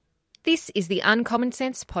This is the Uncommon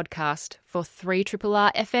Sense podcast for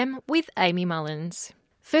 3RRR FM with Amy Mullins.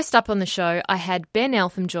 First up on the show, I had Ben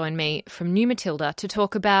Eltham join me from New Matilda to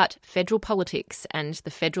talk about federal politics and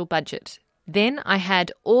the federal budget. Then I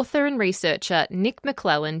had author and researcher Nic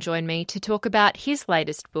Maclellan join me to talk about his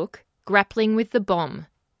latest book, Grappling With The Bomb,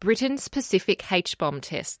 Britain's Pacific H-Bomb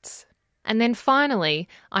Tests. And then finally,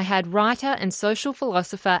 I had writer and social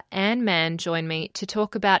philosopher Anne Manne join me to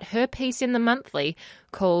talk about her piece in The Monthly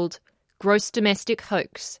called Gross Domestic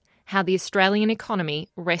Hoax, How the Australian Economy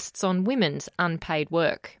Rests on Women's Unpaid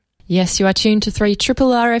Work. Yes, you are tuned to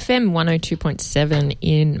 3RRR FM 102.7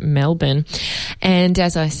 in Melbourne. And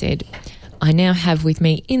as I said, I now have with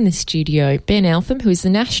me in the studio Ben Eltham, who is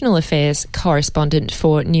the National Affairs Correspondent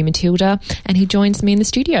for New Matilda, and he joins me in the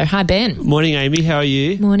studio. Hi, Ben. Morning, Amy. How are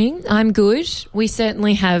you? Morning. I'm good. We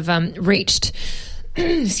certainly have reached,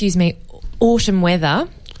 autumn weather,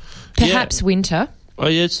 perhaps winter. Oh,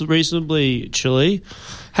 yeah, it's reasonably chilly.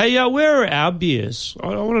 Hey, where are our beers? I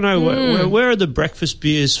want to know where are the breakfast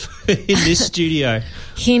beers in this studio?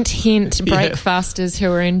 Hint, hint, breakfasters who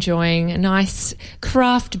are enjoying a nice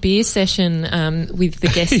craft beer session with the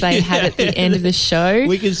guests they had at the end of the show.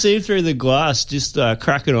 We can see through the glass, just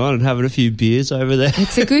cracking on and having a few beers over there.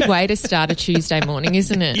 It's a good way to start a Tuesday morning,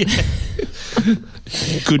 isn't it? Yeah.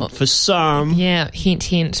 Good for some. Yeah, hint,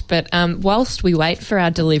 hint. But whilst we wait for our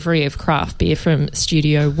delivery of craft beer from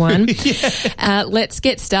Studio One, let's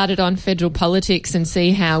get started on federal politics and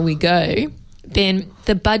see how we go. Ben,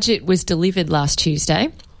 the budget was delivered last Tuesday.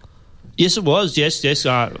 Yes, it was. Yes.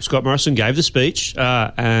 Scott Morrison gave the speech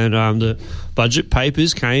and the budget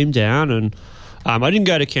papers came down and I didn't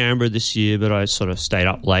go to Canberra this year, but I sort of stayed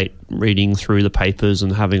up late reading through the papers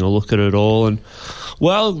and having a look at it all. And,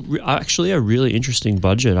 well, actually a really interesting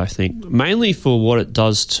budget, I think, mainly for what it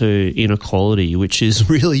does to inequality, which is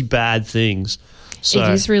really bad things. So,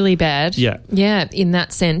 it is really bad. Yeah. Yeah, in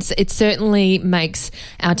that sense. It certainly makes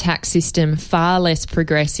our tax system far less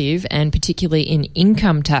progressive, and particularly in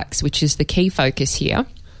income tax, which is the key focus here.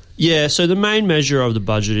 Yeah, so the main measure of the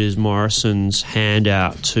budget is Morrison's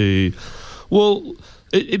handout to, well,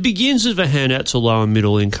 it begins as a handout to low and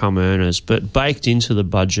middle income earners, but baked into the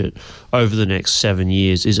budget over the next 7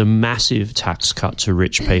 years is a massive tax cut to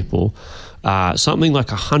rich people. Something like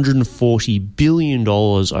 $140 billion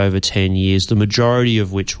over 10 years, the majority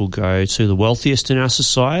of which will go to the wealthiest in our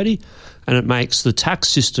society. And it makes the tax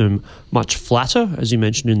system much flatter, as you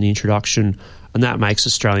mentioned in the introduction, and that makes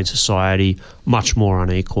Australian society much more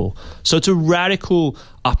unequal. So it's a radical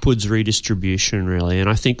upwards redistribution, really, and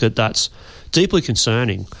I think that that's deeply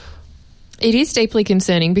concerning. It is deeply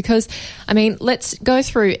concerning because, I mean, let's go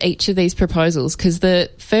through each of these proposals, because the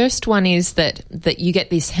first one is that you get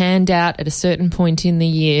this handout at a certain point in the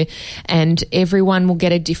year and everyone will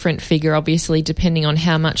get a different figure, obviously, depending on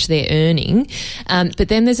how much they're earning. But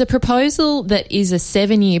then there's a proposal that is a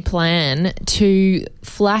 7-year plan to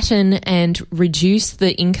flatten and reduce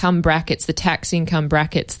the income brackets, the tax income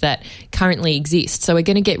brackets that currently exist. So we're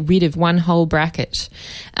going to get rid of one whole bracket.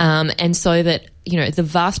 And so that, you know, the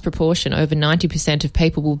vast proportion, over 90% of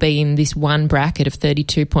people will be in this one bracket of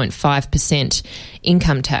 32.5%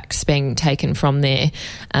 income tax being taken from their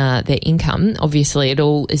income. Obviously, it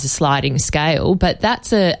all is a sliding scale, but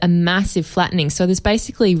that's a massive flattening. So there's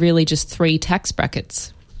basically really just 3 tax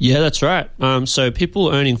brackets. Yeah, that's right. So people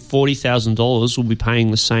earning $40,000 will be paying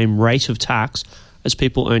the same rate of tax as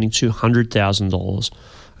people earning $200,000.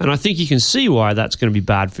 And I think you can see why that's going to be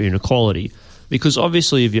bad for inequality. Because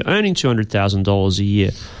obviously if you're earning $200,000 a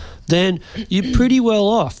year, then you're pretty well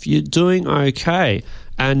off. You're doing okay.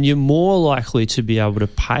 And you're more likely to be able to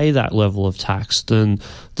pay that level of tax than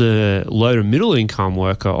the low to middle income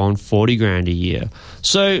worker on $40,000 a year.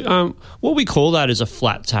 So what we call that is a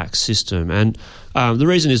flat tax system. And the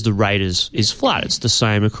reason is the rate is flat. It's the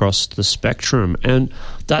same across the spectrum. And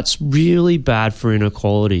that's really bad for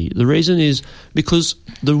inequality. The reason is because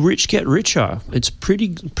the rich get richer. It's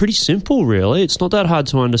pretty simple, really. It's not that hard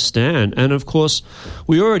to understand. And, of course,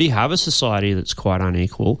 we already have a society that's quite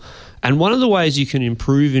unequal. And one of the ways you can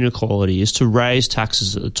improve inequality is to raise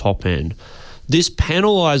taxes at the top end. This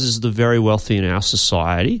penalises the very wealthy in our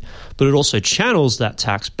society, but it also channels that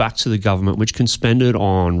tax back to the government, which can spend it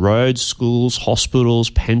on roads, schools, hospitals,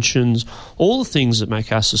 pensions, all the things that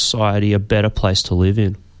make our society a better place to live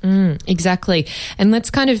in. Exactly. And let's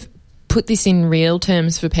kind of put this in real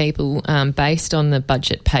terms for people based on the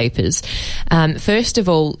budget papers. First of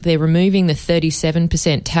all, they're removing the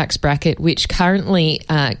 37% tax bracket, which currently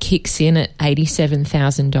kicks in at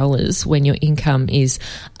 $87,000 when your income is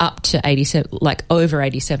up to over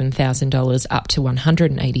 $87,000 up to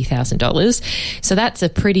 $180,000. So that's a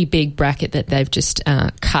pretty big bracket that they've just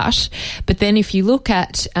cut. But then if you look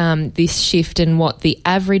at this shift and what the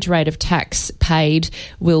average rate of tax paid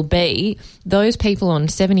will be, those people on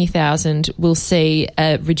 70,000 will see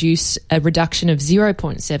a reduction of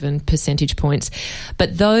 0.7 percentage points,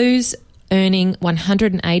 but those earning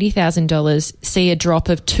 $180,000 see a drop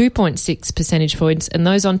of 2.6 percentage points, and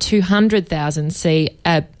those on 200,000 see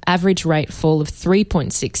an average rate fall of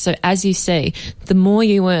 3.6. So as you see, the more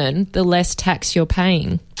you earn, the less tax you're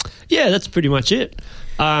paying. Yeah, that's pretty much it.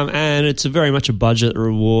 And it's very much a budget that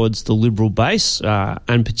rewards the liberal base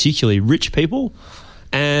and particularly rich people.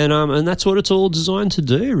 And that's what it's all designed to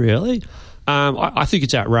do, really. I think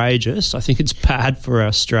it's outrageous. I think it's bad for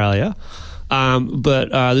Australia. But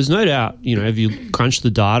there's no doubt, if you crunch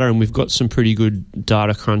the data, and we've got some pretty good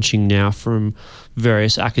data crunching now from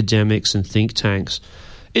various academics and think tanks,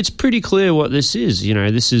 it's pretty clear what this is.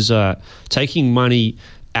 This is taking money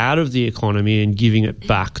out of the economy and giving it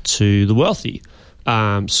back to the wealthy.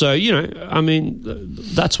 That's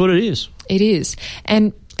what it is. It is.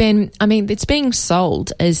 And Ben, it's being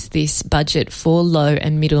sold as this budget for low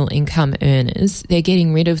and middle income earners. They're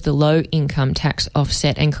getting rid of the low income tax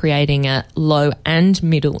offset and creating a low and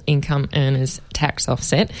middle income earners tax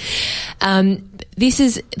offset. This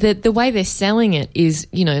is the way they're selling it is,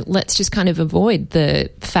 let's just kind of avoid the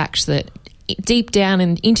fact that deep down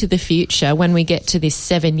and into the future, when we get to this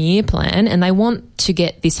 7-year plan, and they want to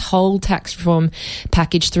get this whole tax reform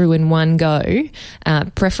package through in one go,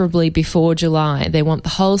 preferably before July. They want the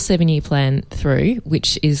whole 7-year plan through,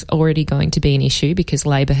 which is already going to be an issue because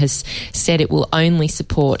Labor has said it will only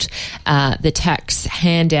support the tax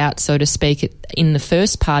handout, so to speak, in the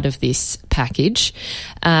first part of this package,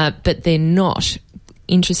 but they're not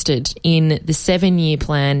interested in the 7-year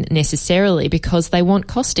plan necessarily because they want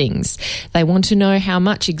costings. They want to know how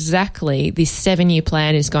much exactly this 7-year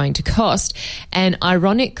plan is going to cost. And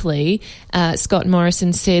ironically, Scott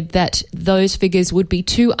Morrison said that those figures would be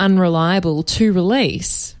too unreliable to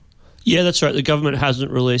release. Yeah, that's right. The government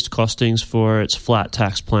hasn't released costings for its flat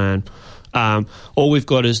tax plan. All we've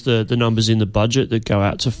got is the numbers in the budget that go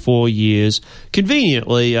out to 4 years.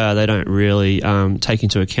 Conveniently, they don't really take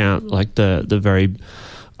into account like the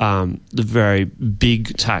very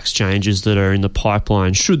big tax changes that are in the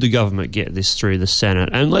pipeline should the government get this through the Senate.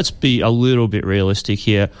 And let's be a little bit realistic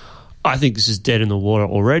here. I think this is dead in the water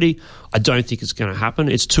already. I don't think it's going to happen.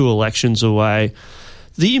 It's 2 elections away.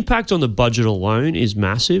 The impact on the budget alone is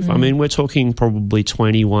massive. We're talking probably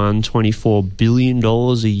 $24 billion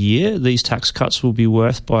a year these tax cuts will be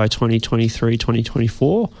worth by 2023,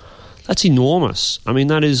 2024. That's enormous.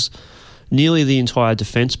 That is nearly the entire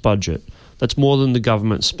defence budget. That's more than the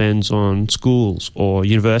government spends on schools or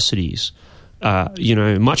universities.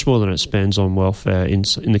 Much more than it spends on welfare in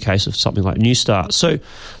the case of something like New Start. So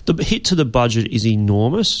the hit to the budget is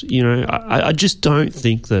enormous. I just don't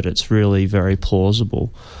think that it's really very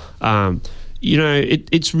plausible.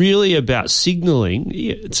 It's really about signalling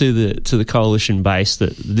to the coalition base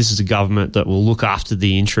that this is a government that will look after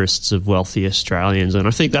the interests of wealthy Australians. And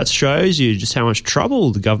I think that shows you just how much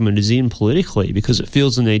trouble the government is in politically because it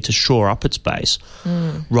feels the need to shore up its base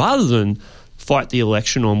rather than fight the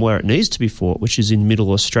election on where it needs to be fought, which is in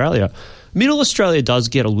Middle Australia. Middle Australia does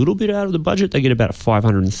get a little bit out of the budget. They get about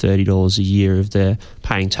 $530 a year if they're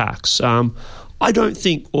paying tax. I don't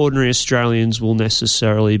think ordinary Australians will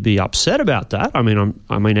necessarily be upset about that.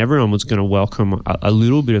 Everyone was going to welcome a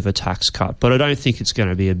little bit of a tax cut, but I don't think it's going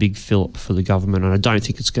to be a big fillip for the government, and I don't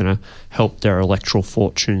think it's going to help their electoral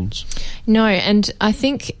fortunes. No, and I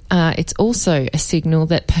think it's also a signal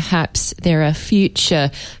that perhaps there are future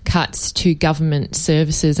cuts to government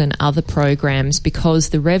services and other programs because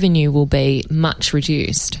the revenue will be much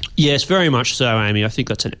reduced. Yes, very much so, Amy. I think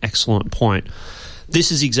that's an excellent point.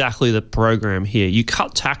 This is exactly the program here. You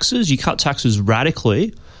cut taxes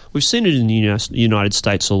radically. We've seen it in the United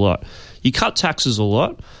States a lot. You cut taxes a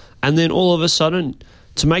lot, and then all of a sudden,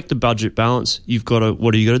 to make the budget balance,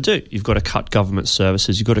 what do you got to do? You've got to cut government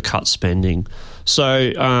services. You've got to cut spending.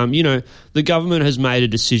 So, the government has made a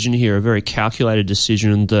decision here, a very calculated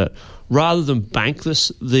decision that rather than bank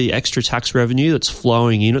the extra tax revenue that's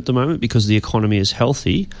flowing in at the moment because the economy is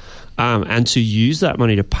healthy, and to use that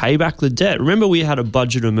money to pay back the debt. Remember, we had a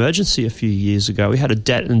budget emergency a few years ago. We had a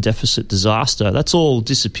debt and deficit disaster. That's all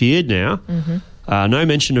disappeared now. No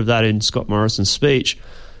mention of that in Scott Morrison's speech.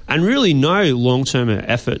 and really no long-term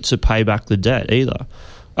effort to pay back the debt either,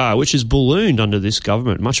 which has ballooned under this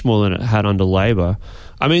government, much more than it had under Labor.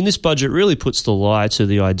 I mean, this budget really puts the lie to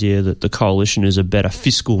the idea that the coalition is a better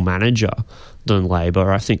fiscal manager than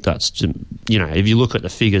Labor. I think that's, if you look at the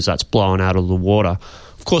figures, that's blown out of the water.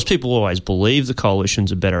 Of course, people always believe the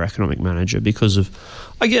coalition's a better economic manager because of,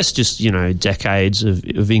 I guess, just, decades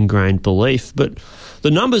of ingrained belief. But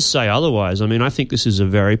the numbers say otherwise. I mean, I think this is a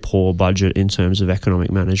very poor budget in terms of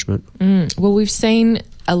economic management. Well, we've seen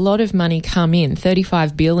a lot of money come in,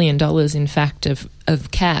 $35 billion, in fact,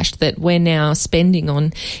 of cash that we're now spending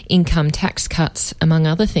on income tax cuts, among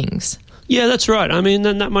other things. Yeah, that's right. I mean,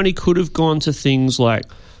 then that money could have gone to things like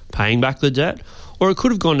paying back the debt, or it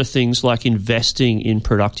could have gone to things like investing in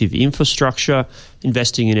productive infrastructure,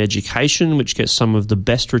 investing in education, which gets some of the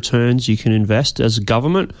best returns you can invest as a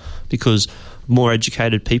government because more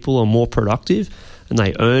educated people are more productive and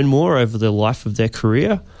they earn more over the life of their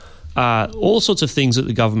career. All sorts of things that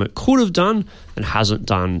the government could have done and hasn't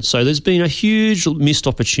done. So there's been a huge missed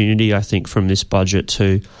opportunity, I think, from this budget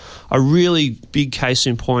to a really big case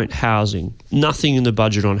in point, housing. Nothing in the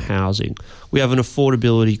budget on housing. We have an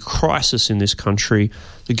affordability crisis in this country.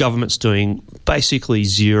 The government's doing basically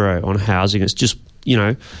zero on housing. It's just,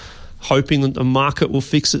 hoping that the market will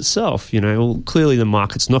fix itself. Well, clearly the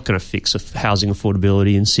market's not going to fix housing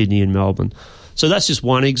affordability in Sydney and Melbourne. So that's just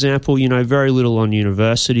one example, very little on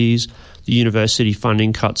universities. The university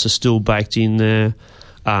funding cuts are still baked in there.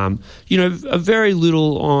 Very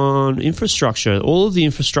little on infrastructure. All of the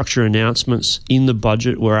infrastructure announcements in the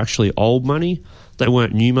budget were actually old money. They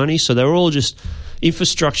weren't new money. So they were all just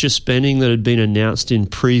infrastructure spending that had been announced in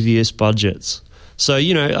previous budgets. So,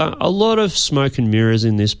 a lot of smoke and mirrors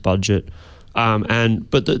in this budget.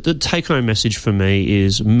 But the take-home message for me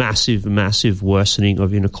is massive, massive worsening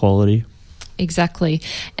of inequality. Exactly.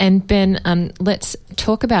 And Ben, let's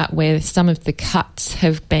talk about where some of the cuts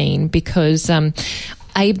have been, because the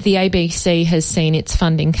ABC has seen its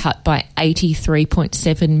funding cut by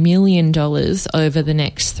 $83.7 million over the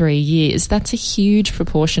next 3 years. That's a huge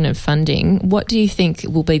proportion of funding. What do you think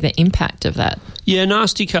will be the impact of that? Yeah,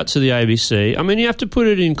 nasty cut to the ABC. I mean, you have to put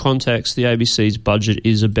it in context. The ABC's budget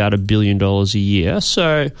is about $1 billion a year.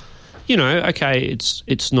 So, okay,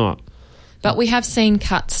 it's not. But we have seen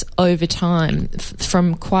cuts over time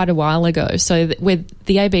from quite a while ago. So the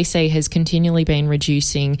ABC has continually been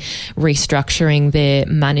reducing, restructuring their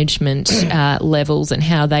management levels and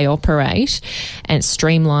how they operate and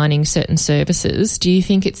streamlining certain services. Do you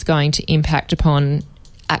think it's going to impact upon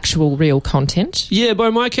actual real content? Yeah, by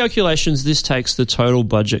my calculations, this takes the total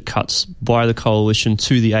budget cuts by the coalition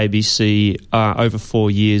to the ABC over 4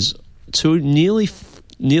 years to nearly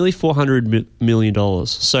 $400 million.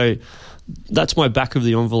 So that's my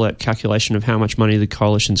back-of-the-envelope calculation of how much money the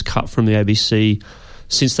coalition's cut from the ABC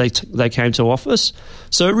since they came to office.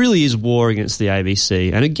 So it really is war against the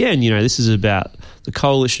ABC. And again, this is about the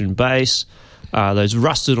coalition base, those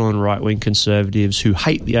rusted-on right-wing conservatives who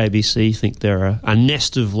hate the ABC, think they're a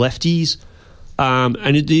nest of lefties.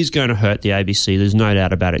 And it is going to hurt the ABC, there's no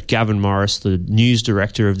doubt about it. Gavin Morris, the news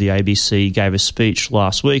director of the ABC, gave a speech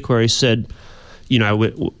last week where he said,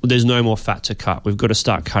 there's no more fat to cut. We've got to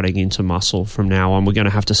start cutting into muscle from now on. We're going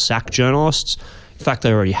to have to sack journalists. In fact,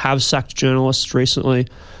 they already have sacked journalists recently.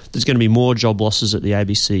 There's going to be more job losses at the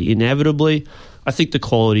ABC, inevitably. I think the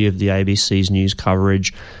quality of the ABC's news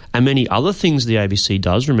coverage and many other things the ABC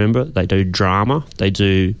does, remember, they do drama, they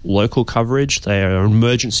do local coverage, they are an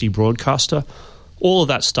emergency broadcaster. All of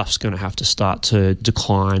that stuff's going to have to start to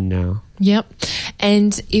decline now. Yep.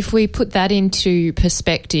 And if we put that into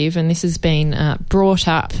perspective, and this has been brought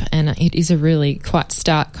up, and it is a really quite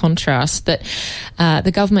stark contrast, that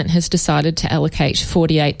the government has decided to allocate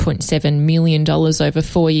 $48.7 million over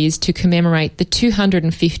 4 years to commemorate the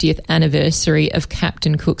 250th anniversary of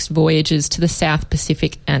Captain Cook's voyages to the South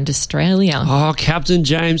Pacific and Australia. Oh, Captain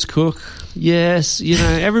James Cook. Yes,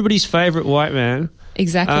 everybody's favourite white man.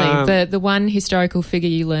 Exactly. The one historical figure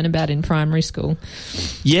you learn about in primary school.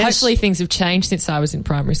 Yes. Hopefully things have changed since I was in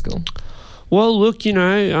primary school. Well, look, a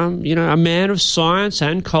man of science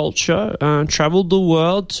and culture, travelled the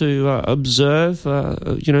world to observe,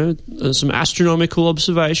 some astronomical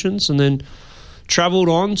observations, and then travelled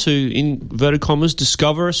on to, in inverted commas,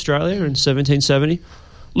 discover Australia in 1770.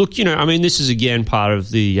 Look, this is again part of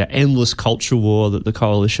the endless culture war that the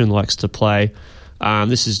coalition likes to play.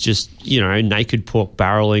 This is just, naked pork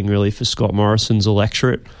barrelling really for Scott Morrison's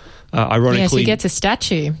electorate. Ironically, yes, he gets a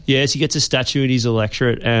statue. Yes, he gets a statue in his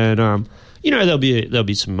electorate, and there'll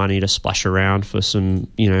be some money to splash around for some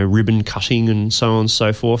ribbon cutting and so on and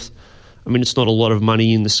so forth. I mean, it's not a lot of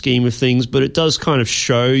money in the scheme of things, but it does kind of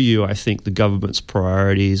show you, I think, the government's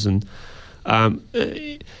priorities. And, I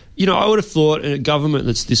would have thought a government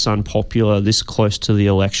that's this unpopular, this close to the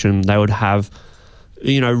election, they would have,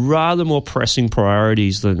 rather more pressing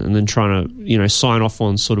priorities than trying to, sign off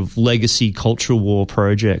on sort of legacy culture war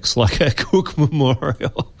projects like a Cook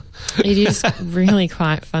Memorial. It is really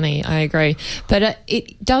quite funny, I agree. But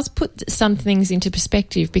it does put some things into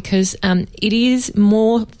perspective because it is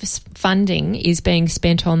more funding is being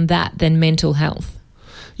spent on that than mental health.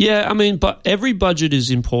 Yeah, I mean, but every budget is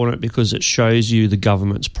important because it shows you the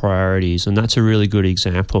government's priorities, and that's a really good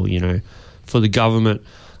example, for the government,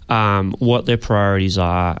 what their priorities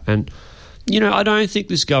are. And I don't think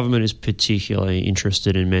this government is particularly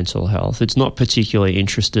interested in mental health. It's not particularly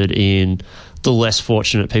interested in the less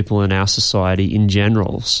fortunate people in our society in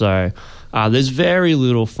general. So there's very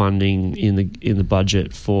little funding in the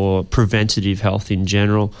budget for preventative health in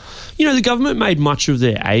general. The government made much of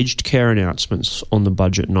their aged care announcements on the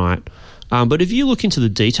budget night. But if you look into the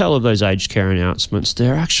detail of those aged care announcements,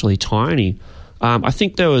 they're actually tiny. I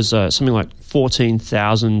think there was something like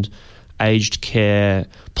 14,000 aged care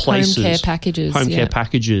places. Home care packages. Care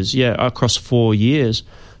packages, across 4 years.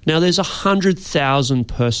 Now, there's 100,000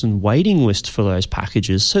 person waiting list for those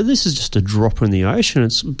packages. So this is just a drop in the ocean.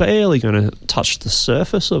 It's barely going to touch the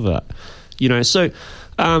surface of it. So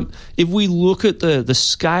if we look at the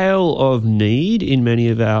scale of need in many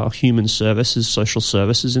of our human services, social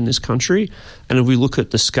services in this country, and if we look at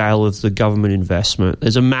the scale of the government investment,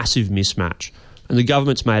 there's a massive mismatch. And the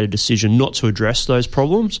government's made a decision not to address those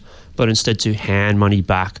problems, but instead to hand money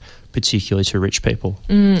back, particularly to rich people.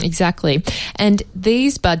 Exactly. And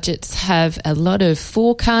these budgets have a lot of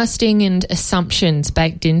forecasting and assumptions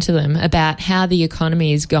baked into them about how the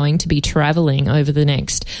economy is going to be travelling over the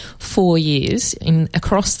next 4 years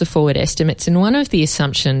across the forward estimates. And one of the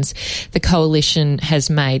assumptions the coalition has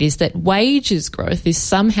made is that wages growth is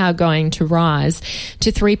somehow going to rise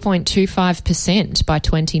to 3.25% by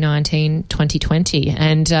 2019-2020.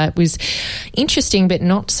 And it was interesting but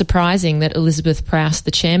not surprising that Elizabeth Proust,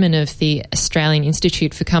 the chairman of the Australian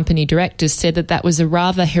Institute for Company Directors, said that was a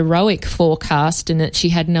rather heroic forecast and that she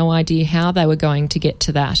had no idea how they were going to get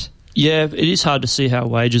to that. Yeah, it is hard to see how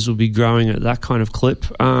wages will be growing at that kind of clip.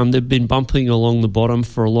 They've been bumping along the bottom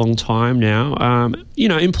for a long time now.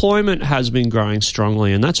 Employment has been growing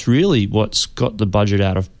strongly, and that's really what's got the budget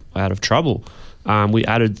out of trouble. We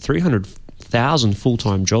added 300,000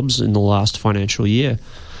 full-time jobs in the last financial year.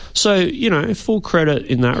 So, full credit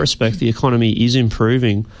in that respect. The economy is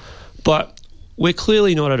improving, but we're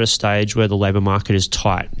clearly not at a stage where the labour market is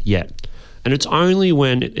tight yet. And it's only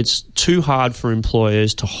when it's too hard for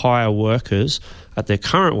employers to hire workers at their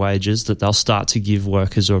current wages that they'll start to give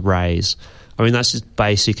workers a raise. I mean, that's just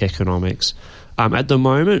basic economics. At the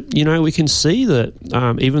moment, we can see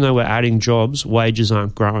that even though we're adding jobs, wages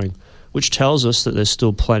aren't growing, which tells us that there's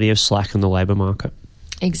still plenty of slack in the labour market.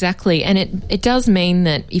 Exactly. And it does mean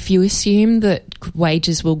that if you assume that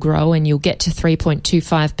wages will grow and you'll get to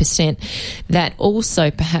 3.25%, that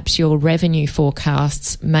also perhaps your revenue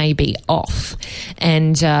forecasts may be off.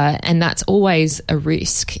 And that's always a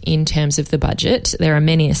risk in terms of the budget. There are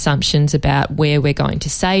many assumptions about where we're going to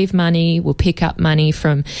save money. We'll pick up money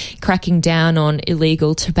from cracking down on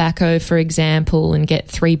illegal tobacco, for example, and get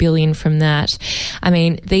 $3 billion from that. I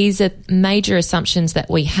mean, these are major assumptions that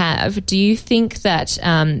we have. Do you think that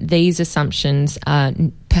these assumptions are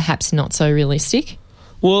perhaps not so realistic?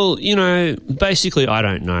 Well, basically I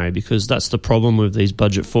don't know, because that's the problem with these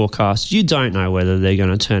budget forecasts. You don't know whether they're going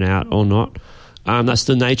to turn out or not. That's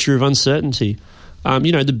the nature of uncertainty.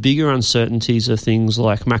 The bigger uncertainties are things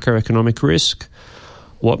like macroeconomic risk,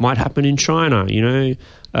 what might happen in China.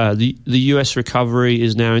 The US recovery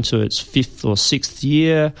is now into its 5th or 6th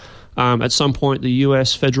year. At some point, the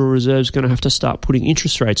US Federal Reserve is going to have to start putting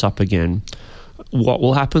interest rates up again. What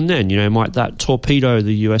will happen then? Might that torpedo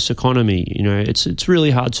the US economy? It's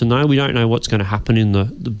really hard to know. We don't know what's going to happen in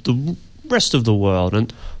the rest of the world,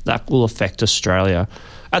 and that will affect Australia.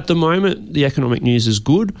 At the moment, the economic news is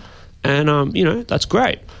good, and that's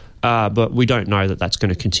great. But we don't know that that's going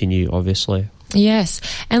to continue, obviously. Yes.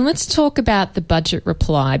 And let's talk about the budget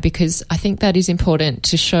reply, because I think that is important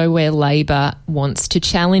to show where Labor wants to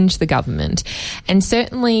challenge the government. And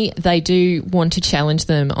certainly they do want to challenge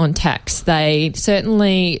them on tax. They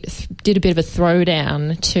certainly did a bit of a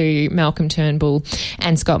throwdown to Malcolm Turnbull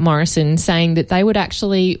and Scott Morrison, saying that they would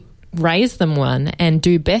actually raise them one and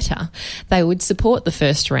do better. They would support the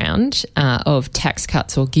first round of tax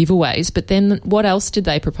cuts or giveaways. But then what else did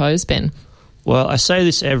they propose, Ben? Well, I say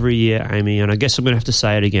this every year, Amy, and I guess I'm going to have to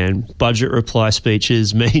say it again. Budget reply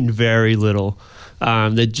speeches mean very little.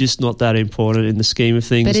 They're just not that important in the scheme of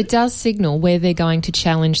things. But it does signal where they're going to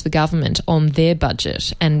challenge the government on their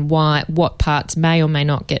budget and what parts may or may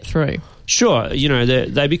not get through. Sure,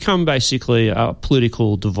 they become basically a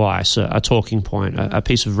political device, a talking point, a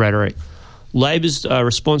piece of rhetoric. Labor's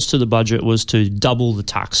response to the budget was to double the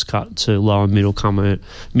tax cut to low and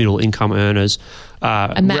middle income earners.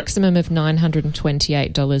 A maximum of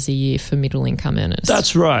 $928 a year for middle income earners.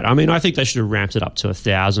 That's right. I mean, I think they should have ramped it up to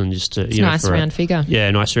 1,000 just to, it's a nice round figure.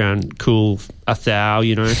 Yeah, nice round, cool,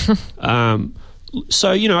 1,000,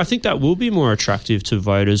 So, I think that will be more attractive to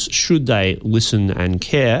voters should they listen and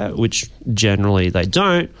care, which generally they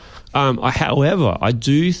don't. However, I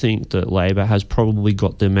do think that Labor has probably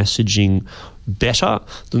got their messaging better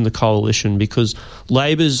than the Coalition, because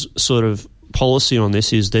Labor's sort of policy on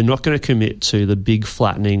this is they're not going to commit to the big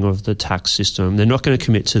flattening of the tax system. They're not going to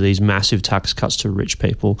commit to these massive tax cuts to rich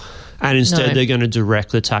people. And instead they're going to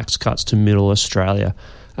direct the tax cuts to middle Australia.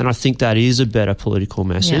 And I think that is a better political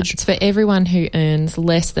message. Yeah, it's for everyone who earns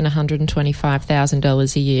less than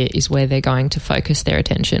 $125,000 a year is where they're going to focus their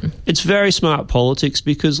attention. It's very smart politics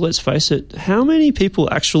because, let's face it, how many people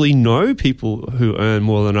actually know people who earn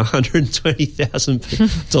more than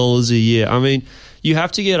 $120,000 a year? I mean, you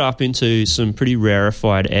have to get up into some pretty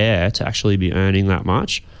rarefied air to actually be earning that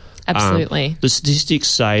much. Absolutely. The statistics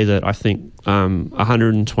say that I think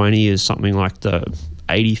 120 is something like the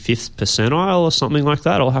 85th percentile or something like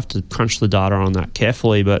that. I'll have to crunch the data on that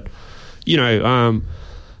carefully, but the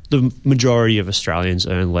majority of Australians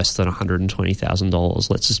earn less than $120,000.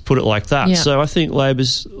 Let's just put it like that. Yeah. So I think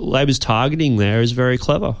Labor's targeting there is very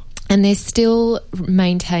clever. And they're still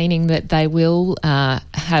maintaining that they will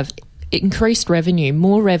have increased revenue,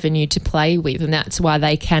 more revenue to play with, and that's why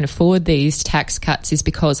they can afford these tax cuts, is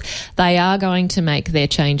because they are going to make their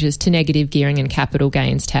changes to negative gearing and capital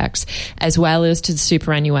gains tax, as well as to the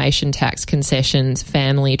superannuation tax concessions,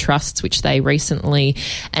 family trusts, which they recently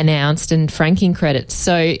announced, and franking credits.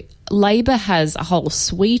 So Labor has a whole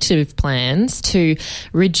suite of plans to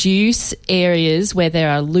reduce areas where there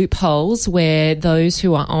are loopholes, where those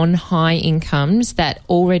who are on high incomes that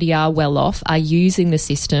already are well off are using the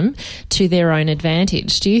system to their own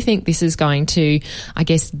advantage. Do you think this is going to, I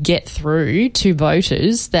guess, get through to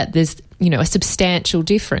voters that there's a substantial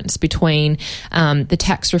difference between the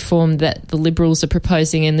tax reform that the Liberals are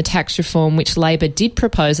proposing and the tax reform which Labor did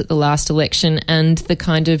propose at the last election and the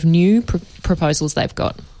kind of new proposals they've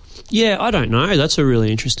got? Yeah, I don't know. That's a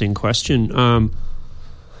really interesting question. We're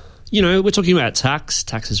talking about tax.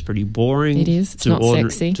 Tax is pretty boring. It is. It's not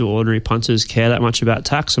sexy. Do ordinary punters care that much about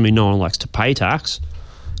tax? I mean, no one likes to pay tax.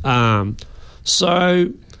 Negative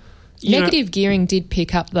gearing did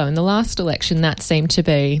pick up, though. In the last election, that seemed to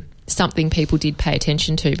be something people did pay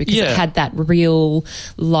attention to because it had that real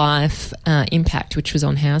life impact, which was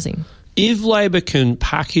on housing. If Labor can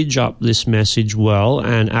package up this message well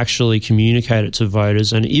and actually communicate it to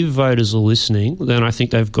voters, and if voters are listening, then I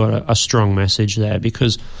think they've got a strong message there,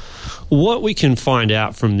 because what we can find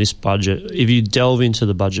out from this budget, if you delve into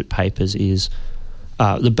the budget papers, is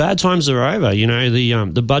the bad times are over.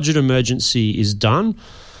 The budget emergency is done.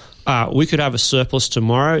 We could have a surplus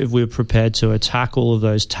tomorrow if we were prepared to attack all of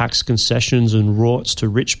those tax concessions and rorts to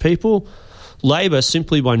rich people. Labor,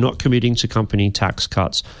 simply by not committing to company tax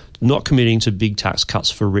cuts, not committing to big tax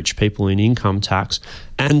cuts for rich people in income tax,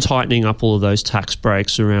 and tightening up all of those tax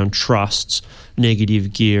breaks around trusts,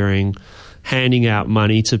 negative gearing, handing out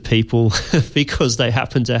money to people because they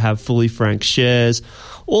happen to have fully franked shares,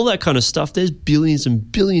 all that kind of stuff. There's billions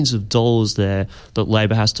and billions of dollars there that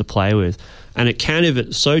Labor has to play with. And it can, if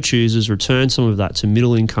it so chooses, return some of that to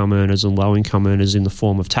middle income earners and low income earners in the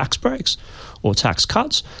form of tax breaks or tax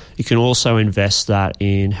cuts. It can also invest that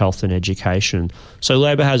in health and education. So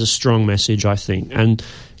Labor has a strong message, I think. And,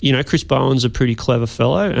 Chris Bowen's a pretty clever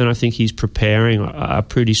fellow, and I think he's preparing a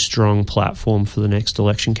pretty strong platform for the next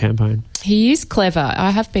election campaign. He is clever. I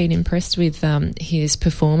have been impressed with his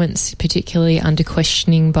performance, particularly under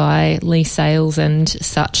questioning by Lee Sales and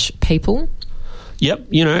such people.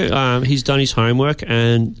 Yep, he's done his homework,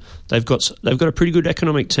 and they've got a pretty good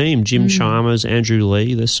economic team. Jim Chalmers, Andrew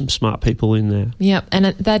Lee. There's some smart people in there. Yep, and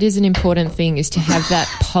that is an important thing, is to have that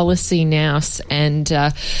policy nous, and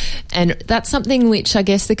that's something which I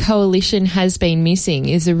guess the coalition has been missing,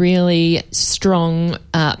 is a really strong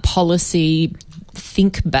policy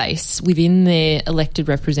think base within their elected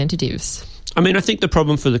representatives. I mean, I think the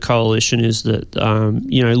problem for the coalition is that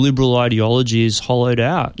liberal ideology is hollowed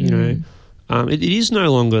out. It is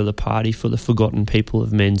no longer the party for the forgotten people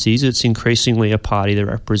of Menzies. It's increasingly a party that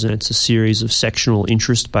represents a series of sectional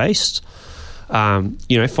interest-based,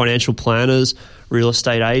 financial planners, real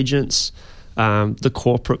estate agents, the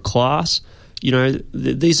corporate class.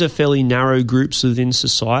 these are fairly narrow groups within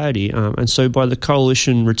society, and so by the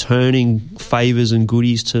coalition returning favours and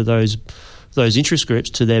goodies to those interest groups,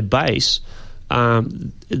 to their base,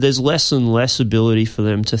 there's less and less ability for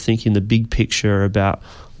them to think in the big picture about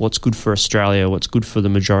what's good for Australia, what's good for the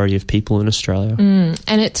majority of people in Australia.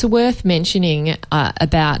 And it's worth mentioning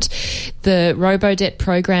about the robo-debt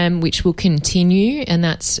program, which will continue, and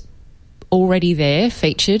that's already there,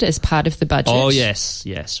 featured as part of the budget. Oh, yes,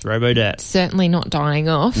 robo-debt. Certainly not dying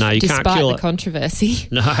off, no, you can't kill despite the controversy.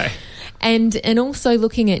 No. And also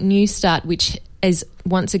looking at New Start, which is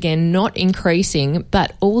once again not increasing,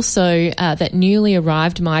 but also that newly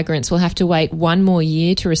arrived migrants will have to wait 1 more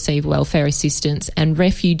year to receive welfare assistance, and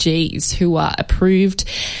refugees who are approved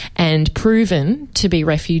and proven to be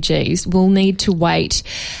refugees will need to wait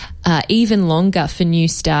even longer for New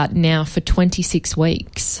Start, now for 26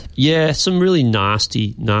 weeks. Yeah, some really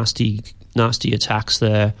nasty attacks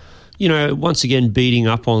there. Once again, beating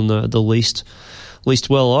up on the least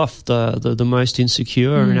well off, the most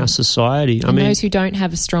insecure in our society. And those who don't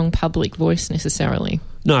have a strong public voice necessarily.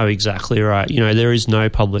 No, exactly right. There is no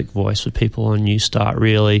public voice for people on New Start,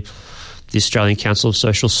 really. The Australian Council of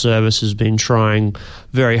Social Service has been trying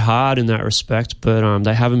very hard in that respect, but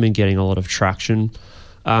they haven't been getting a lot of traction.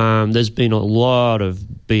 There's been a lot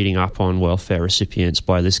of beating up on welfare recipients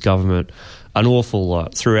by this government, an awful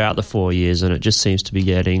lot throughout the 4 years, and it just seems to be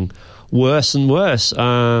getting worse and worse.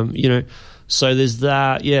 So there's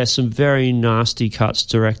that, some very nasty cuts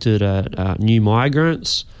directed at new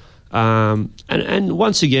migrants. And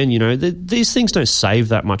once again, these things don't save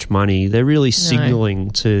that much money. They're really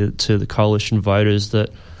signalling to the coalition voters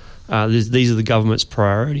that these are the government's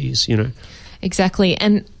priorities, Exactly.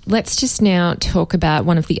 And let's just now talk about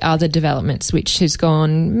one of the other developments which has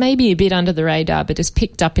gone maybe a bit under the radar but has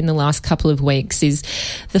picked up in the last couple of weeks, is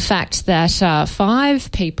the fact that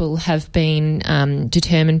 5 people have been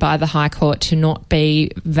determined by the High Court to not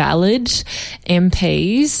be valid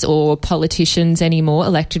MPs or politicians anymore,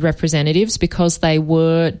 elected representatives, because they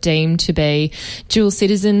were deemed to be dual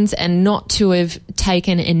citizens and not to have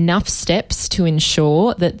taken enough steps to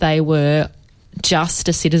ensure that they were just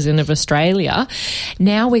a citizen of Australia.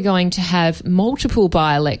 Now we're going to have multiple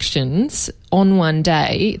by-elections on one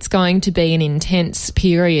day. It's going to be an intense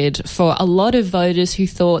period for a lot of voters who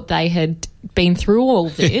thought they had been through all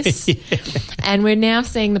this. And we're now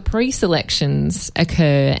seeing the pre-selections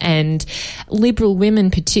occur, and Liberal women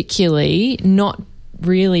particularly not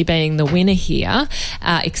really being the winner here,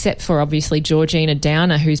 except for obviously Georgina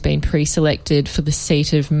Downer, who's been pre-selected for the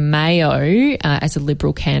seat of Mayo as a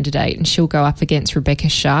Liberal candidate, and she'll go up against Rebecca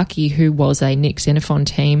Sharkey, who was a Nick Xenophon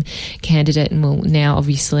team candidate and will now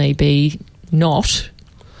obviously be not.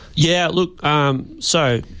 Yeah, look,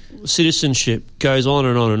 so citizenship goes on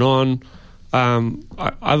and on and on.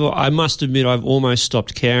 I must admit I've almost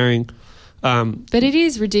stopped caring. But it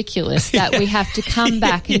is ridiculous that we have to come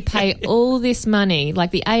back and pay all this money. Like,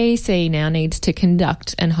 the AEC now needs to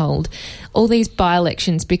conduct and hold all these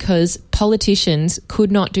by-elections because politicians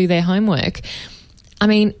could not do their homework. I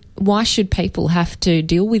mean, why should people have to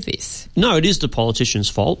deal with this? No, it is the politicians'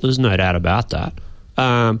 fault. There's no doubt about that.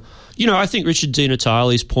 I think Richard Di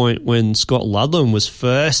Natale's point when Scott Ludlam was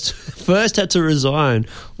first had to resign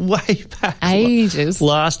way back ages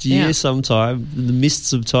last year sometime, in the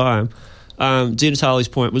mists of time. Di Natale's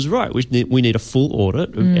point was right. We need a full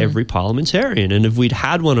audit of every parliamentarian, and if we'd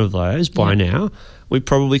had one of those by now, we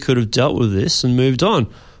probably could have dealt with this and moved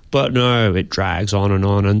on. But no, it drags on.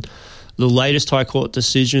 And the latest High Court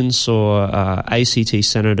decision saw ACT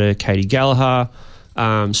Senator Katie Gallagher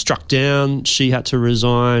struck down. She had to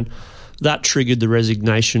resign. That triggered the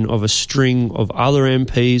resignation of a string of other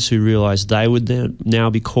MPs who realised they would now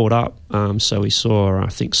be caught up. So we saw, I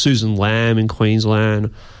think, Susan Lamb in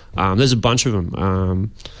Queensland. There's a bunch of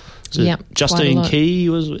them. Justine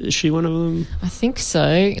Key, is she one of them? I think so.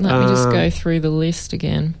 Let me just go through the list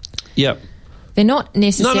again. Yep. They're not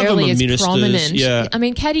necessarily as ministers, prominent. Yeah. I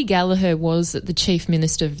mean, Katie Gallagher was the Chief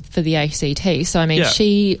Minister for the ACT, so I mean,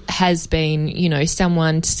 she has been,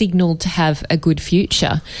 someone signalled to have a good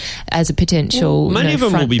future as a potential many of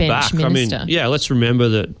them will be back. Minister. I mean, let's remember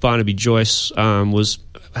that Barnaby Joyce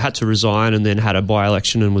had to resign and then had a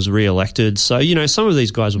by-election and was re-elected. So, some of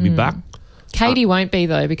these guys will be back. Katie won't be,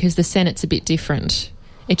 though, because the Senate's a bit different.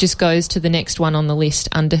 It just goes to the next one on the list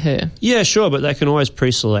under her. Yeah, sure, but they can always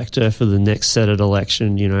pre-select her for the next Senate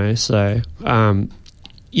election, So,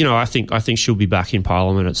 I think she'll be back in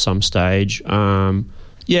Parliament at some stage.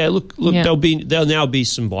 Yeah, look. There'll now be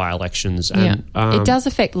some by-elections, and it does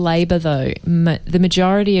affect Labor though. The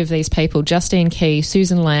majority of these people, Justine Key,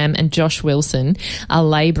 Susan Lamb, and Josh Wilson, are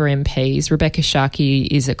Labor MPs. Rebecca Sharkey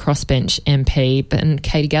is a crossbench MP, and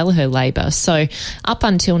Katie Gallagher Labor. So up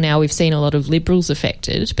until now, we've seen a lot of Liberals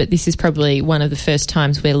affected, but this is probably one of the first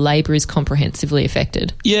times where Labor is comprehensively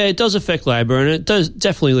affected. Yeah, it does affect Labor, and it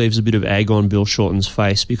definitely leaves a bit of egg on Bill Shorten's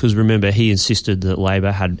face, because remember, he insisted that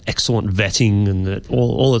Labor had excellent vetting and that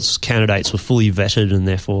all its candidates were fully vetted, and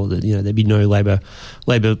therefore that there'd be no Labor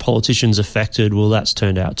politicians affected. Well, that's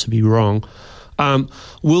turned out to be wrong.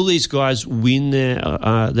 Will these guys win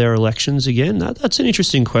their elections again? That's an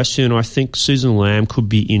interesting question. I think Susan Lamb could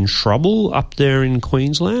be in trouble up there in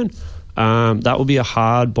Queensland. That would be a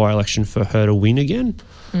hard by-election for her to win again.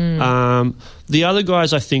 The other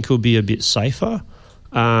guys I think will be a bit safer.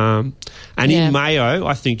 In Mayo,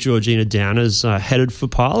 I think Georgina Downer's headed for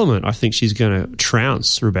Parliament. I think she's going to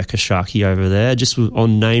trounce Rebecca Sharkey over there, just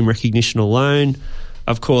on name recognition alone.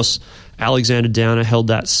 Of course, Alexander Downer held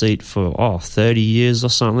that seat for 30 years or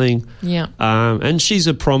something. Yeah. And she's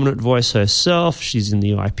a prominent voice herself. She's in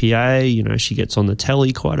the IPA. She gets on the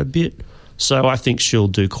telly quite a bit. So I think she'll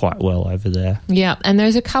do quite well over there. Yeah, and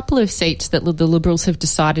there's a couple of seats that the Liberals have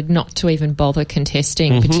decided not to even bother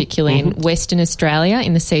contesting, particularly in Western Australia,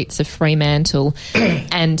 in the seats of Fremantle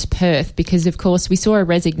and Perth, because, of course, we saw a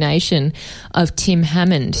resignation of Tim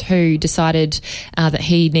Hammond, who decided that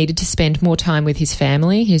he needed to spend more time with his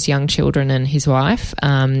family, his young children and his wife,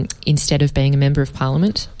 instead of being a Member of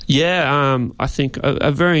Parliament. Yeah, I think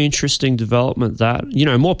a very interesting development that,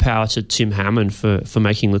 more power to Tim Hammond for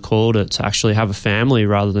making the call to actually have a family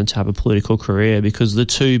rather than to have a political career, because the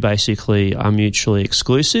two basically are mutually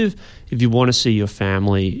exclusive. If you want to see your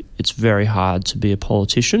family, it's very hard to be a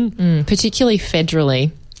politician. Particularly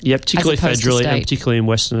federally. Yeah, particularly federally, and particularly in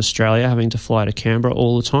Western Australia, having to fly to Canberra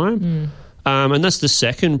all the time. And that's the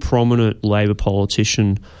second prominent Labor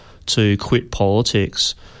politician to quit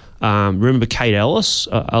politics. Remember Kate Ellis,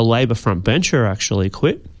 a Labor front bencher, actually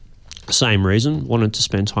quit. Same reason, wanted to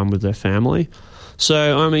spend time with their family.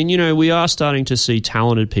 So, we are starting to see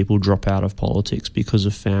talented people drop out of politics because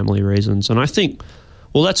of family reasons. And I think,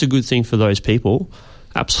 that's a good thing for those people.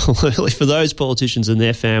 Absolutely. For those politicians and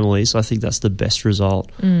their families, I think that's the best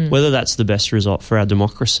result. Whether that's the best result for our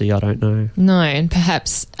democracy, I don't know. No, and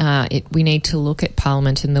perhaps we need to look at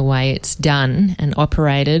Parliament in the way it's done and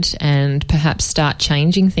operated, and perhaps start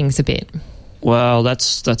changing things a bit. Well,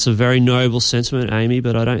 that's a very noble sentiment, Amy,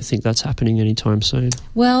 but I don't think that's happening anytime soon.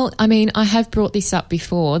 Well, I have brought this up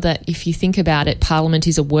before, that if you think about it, Parliament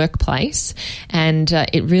is a workplace, and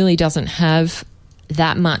it really doesn't have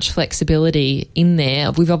that much flexibility in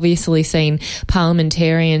there. We've obviously seen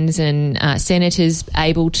parliamentarians and senators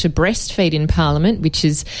able to breastfeed in Parliament, which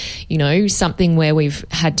is, something where we've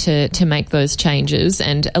had to make those changes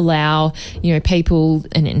and allow, people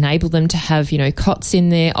and enable them to have, cots in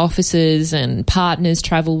their offices and partners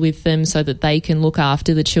travel with them so that they can look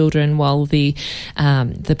after the children while the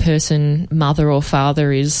person, mother or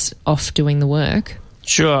father, is off doing the work.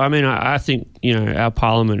 Sure. I think, our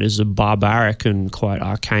Parliament is a barbaric and quite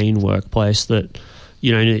arcane workplace that,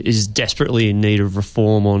 is desperately in need of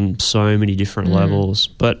reform on so many different levels.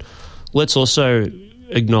 But let's also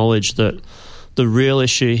acknowledge that the real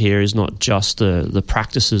issue here is not just the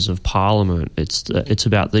practices of Parliament. It's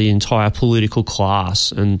about the entire political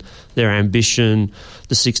class and their ambition,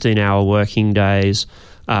 the 16-hour working days,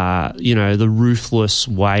 the ruthless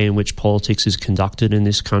way in which politics is conducted in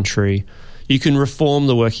this country. You can reform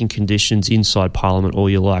the working conditions inside Parliament all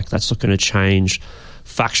you like. That's not going to change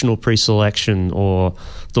factional pre-selection or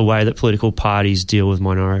the way that political parties deal with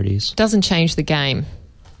minorities. Doesn't change the game.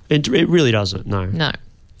 It really doesn't, no. No,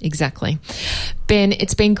 exactly. Ben,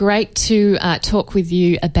 it's been great to talk with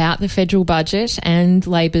you about the federal budget and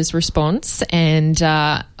Labor's response, and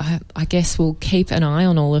I guess we'll keep an eye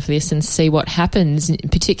on all of this and see what happens,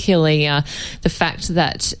 particularly the fact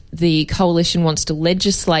that the coalition wants to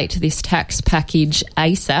legislate this tax package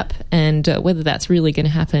ASAP, and whether that's really going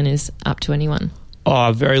to happen is up to anyone.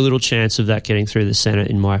 Very little chance of that getting through the Senate,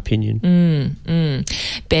 in my opinion.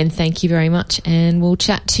 Ben, thank you very much, and we'll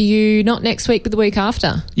chat to you not next week, but the week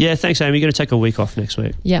after. Yeah, thanks, Amy. You're going to take a week off next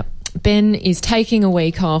week. Yep. Ben is taking a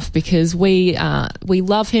week off because we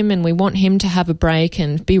love him and we want him to have a break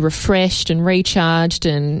and be refreshed and recharged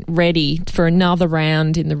and ready for another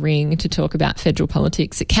round in the ring to talk about federal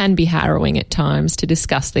politics. It can be harrowing at times to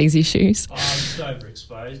discuss these issues. I'm just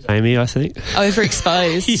overexposed, Amy, I think.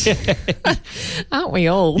 Overexposed? Yeah. Aren't we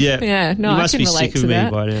all? Yeah. Yeah. No, you must I can be relate sick of to me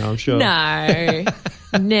that. By now, I'm sure. No.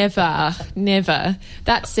 Never.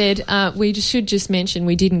 That said, we should just mention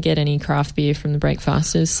we didn't get any craft beer from the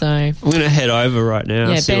Breakfasters, so... I'm going to head over right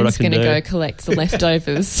now, see what I can do. Ben's going to go collect the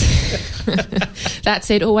leftovers. That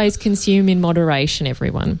said, always consume in moderation,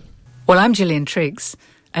 everyone. Well, I'm Gillian Triggs,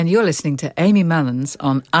 and you're listening to Amy Mullins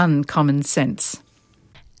on Uncommon Sense.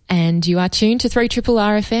 And you are tuned to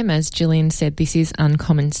 3RRR FM. As Gillian said, this is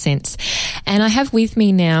Uncommon Sense. And I have with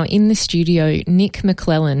me now in the studio Nic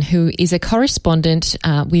Maclellan, who is a correspondent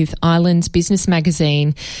with Islands Business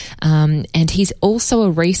Magazine, and he's also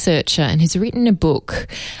a researcher and has written a book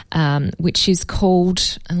which is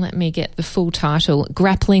called, and let me get the full title,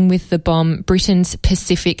 Grappling With The Bomb, Britain's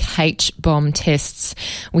Pacific H-Bomb Tests,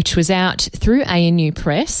 which was out through ANU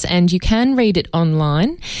Press, and you can read it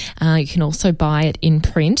online. You can also buy it in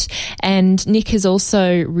print. And Nic has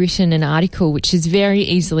also written an article which is very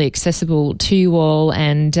easily accessible to you all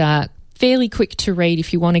and fairly quick to read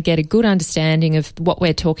if you want to get a good understanding of what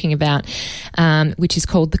we're talking about, which is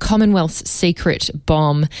called The Commonwealth's Secret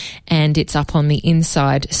Bomb, and it's up on the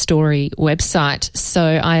Inside Story website.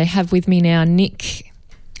 So I have with me now Nic.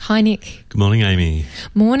 Hi, Nic. Good morning, Amy.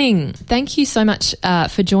 Morning. Thank you so much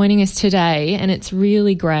for joining us today, and it's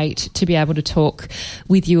really great to be able to talk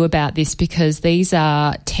with you about this because these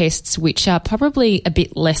are tests which are probably a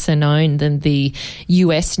bit lesser known than the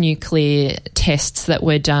US nuclear tests that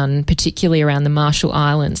were done, particularly around the Marshall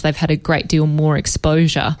Islands. They've had a great deal more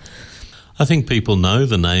exposure. I think people know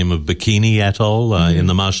the name of Bikini Atoll in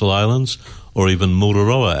the Marshall Islands, or even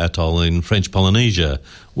Mururoa Atoll in French Polynesia,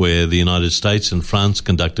 where the United States and France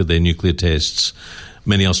conducted their nuclear tests.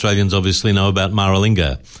 Many Australians obviously know about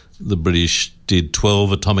Maralinga. The British did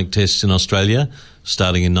 12 atomic tests in Australia,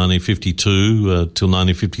 starting in 1952 till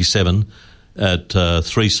 1957, at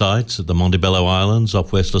 3 sites, at the Montebello Islands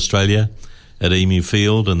off West Australia, at Emu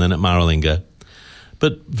Field, and then at Maralinga.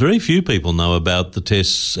 But very few people know about the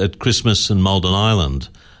tests at Christmas and Malden Island.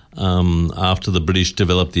 After the British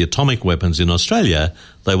developed the atomic weapons in Australia,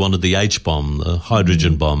 they wanted the H-bomb, the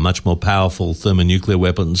hydrogen bomb, much more powerful thermonuclear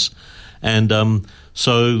weapons. And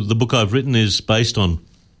so the book I've written is based on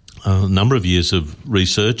a number of years of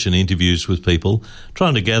research and interviews with people,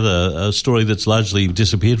 trying to gather a story that's largely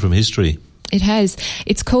disappeared from history. It has.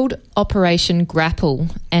 It's called Operation Grapple,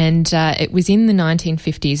 and it was in the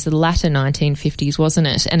 1950s, the latter 1950s, wasn't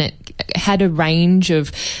it? And it had a range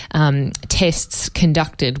of tests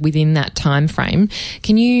conducted within that time frame.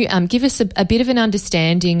 Can you give us a bit of an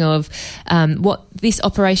understanding of what this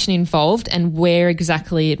operation involved and where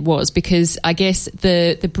exactly it was? Because I guess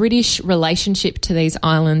the British relationship to these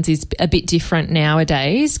islands is a bit different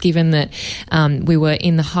nowadays, given that we were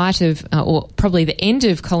in the height of, or probably the end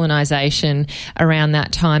of colonisation around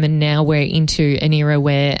that time, and now we're into an era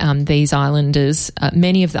where these islanders,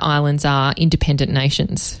 many of the islands are independent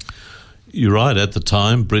nations. You're right. At the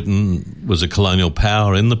time, Britain was a colonial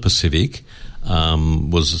power in the Pacific,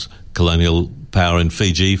 was colonial power in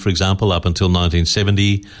Fiji, for example, up until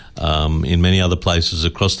 1970, in many other places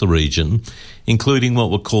across the region, including what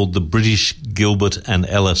were called the British Gilbert and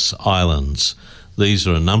Ellice Islands. These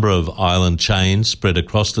are a number of island chains spread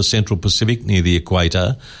across the Central Pacific near the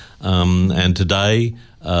equator, and today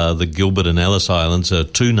the Gilbert and Ellice Islands are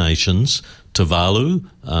 2 nations, Tuvalu,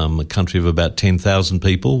 a country of about 10,000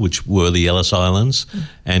 people, which were the Ellice Islands,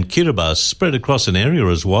 and Kiribati, spread across an area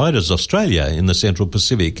as wide as Australia in the Central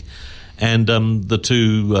Pacific. And the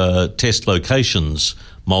 2 test locations,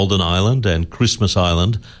 Malden Island and Christmas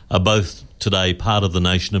Island, are both today part of the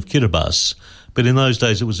nation of Kiribati. But in those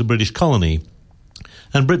days it was a British colony.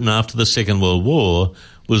 And Britain, after the Second World War,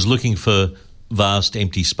 was looking for vast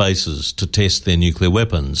empty spaces to test their nuclear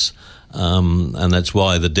weapons. And that's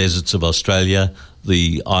why the deserts of Australia,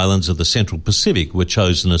 the islands of the Central Pacific were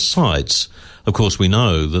chosen as sites. Of course, we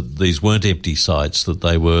know that these weren't empty sites, that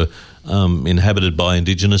they were inhabited by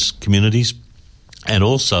Indigenous communities, and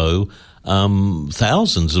also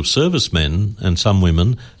thousands of servicemen and some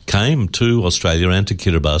women came to Australia and to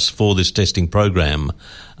Kiribati for this testing program.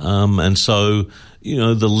 And so, you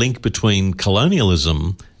know, the link between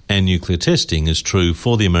colonialism and nuclear testing is true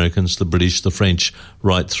for the Americans, the British, the French,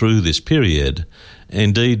 right through this period.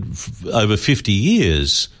 Indeed, over 50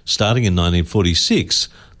 years, starting in 1946,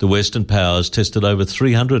 the Western powers tested over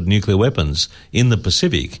 300 nuclear weapons in the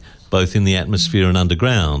Pacific, both in the atmosphere and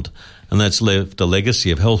underground. and that's left a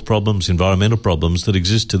legacy of health problems, environmental problems that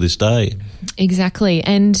exist to this day. Exactly.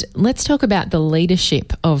 And let's talk about the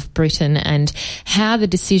leadership of Britain and how the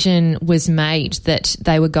decision was made that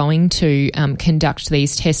they were going to conduct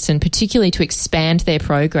these tests, and particularly to expand their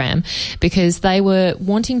program, because they were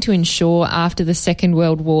wanting to ensure after the Second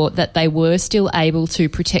World War that they were still able to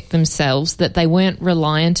protect themselves, that they weren't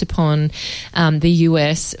reliant upon the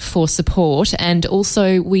US for support. And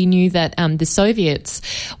also we knew that the Soviets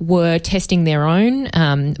were testing their own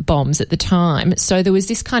bombs at the time. So there was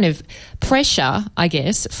this kind of pressure, I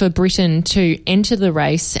guess, for Britain to enter the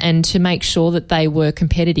race and to make sure that they were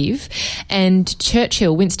competitive. And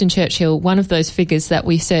Winston Churchill, one of those figures that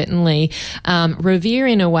we certainly revere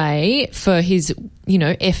in a way for his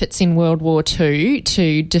efforts in World War II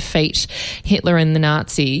to defeat Hitler and the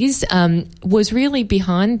Nazis, was really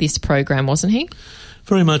behind this program, wasn't he?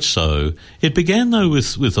 Very much so. It began, though,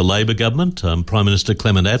 with the Labor government, Prime Minister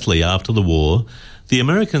Clement Attlee after the war. The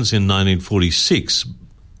Americans in 1946,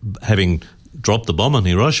 having dropped the bomb on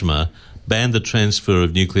Hiroshima, banned the transfer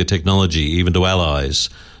of nuclear technology even to allies.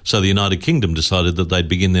 So the United Kingdom decided that they'd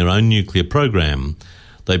begin their own nuclear program.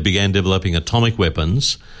 They began developing atomic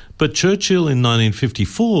weapons. But Churchill in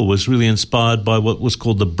 1954 was really inspired by what was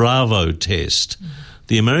called the Bravo test.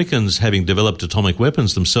 The Americans, having developed atomic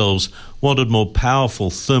weapons themselves, wanted more powerful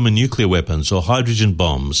thermonuclear weapons or hydrogen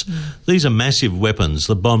bombs. These are massive weapons.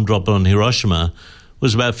 The bomb dropped on Hiroshima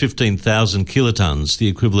was about 15,000 kilotons, the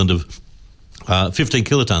equivalent of 15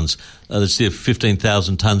 kilotons. That's the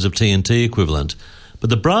 15,000 tons of TNT equivalent. But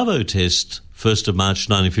the Bravo test, 1st of March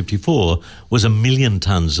 1954, was 1 million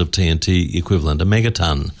tons of TNT equivalent, a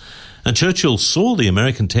megaton. And Churchill saw the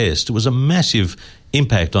American test. It was a massive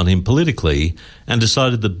impact on him politically, and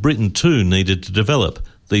decided that Britain too needed to develop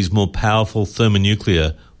these more powerful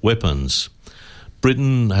thermonuclear weapons.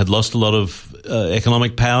 Britain had lost a lot of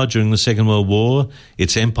economic power during the Second World War.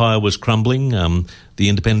 Its empire was crumbling. The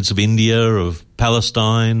independence of India, of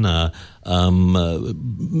Palestine,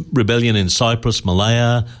 rebellion in Cyprus,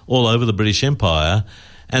 Malaya, all over the British Empire.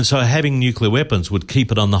 And so having nuclear weapons would keep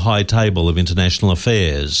it on the high table of international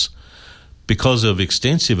affairs. Because of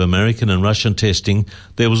extensive American and Russian testing,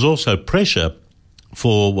 there was also pressure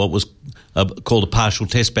for what was called a partial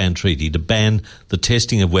test ban treaty, to ban the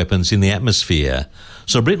testing of weapons in the atmosphere.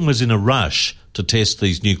 So Britain was in a rush to test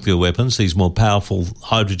these nuclear weapons, these more powerful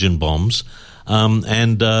hydrogen bombs,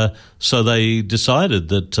 so they decided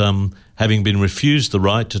that having been refused the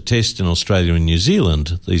right to test in Australia and New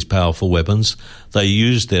Zealand these powerful weapons, they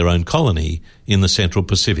used their own colony in the Central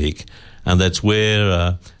Pacific, and that's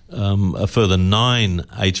where a further 9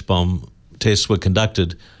 H-bomb tests were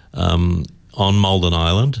conducted on Malden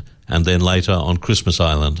Island and then later on Christmas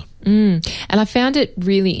Island. And I found it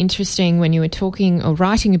really interesting when you were talking or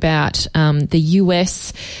writing about the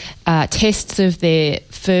US tests of their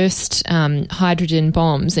first hydrogen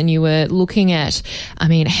bombs, and you were looking at,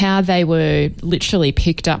 how they were literally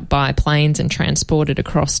picked up by planes and transported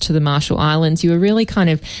across to the Marshall Islands. You were really kind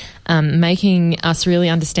of making us really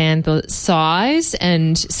understand the size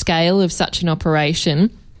and scale of such an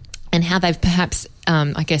operation and how they've perhaps,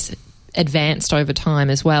 advanced over time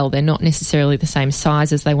as well. They're not necessarily the same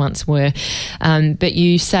size as they once were. But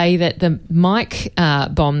you say that the Mike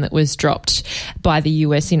bomb that was dropped by the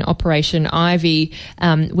US in Operation Ivy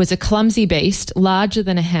was a clumsy beast, larger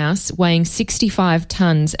than a house, weighing 65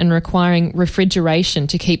 tonnes and requiring refrigeration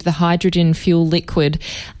to keep the hydrogen fuel liquid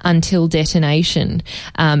until detonation.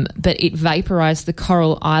 But it vaporised the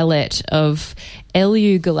coral islet of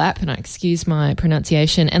Galap, and I excuse my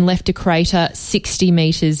pronunciation, and left a crater 60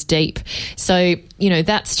 metres deep. So,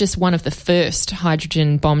 that's just one of the first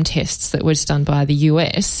hydrogen bomb tests that was done by the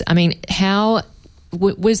US. How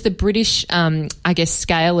was the British,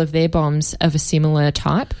 scale of their bombs of a similar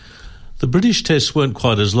type? The British tests weren't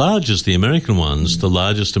quite as large as the American ones. The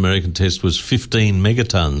largest American test was 15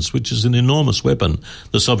 megatons, which is an enormous weapon.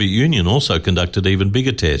 The Soviet Union also conducted even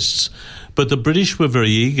bigger tests. But the British were very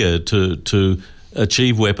eager to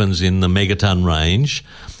achieve weapons in the megaton range,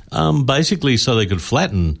 basically so they could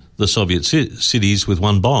flatten the Soviet cities with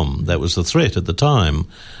one bomb. That was the threat at the time.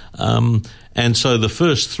 And so the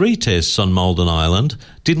first 3 tests on Malden Island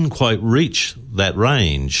didn't quite reach that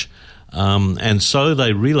range. And so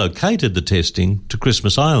they relocated the testing to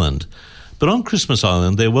Christmas Island. But on Christmas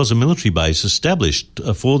Island, there was a military base established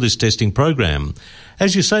for this testing program.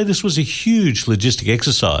 As you say, this was a huge logistic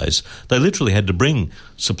exercise. They literally had to bring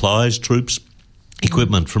supplies, troops,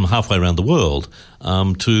 equipment from halfway around the world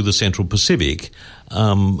to the Central Pacific.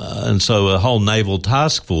 And so a whole naval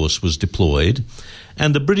task force was deployed.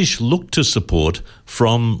 And the British looked to support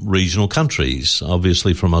from regional countries.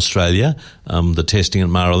 Obviously from Australia, the testing at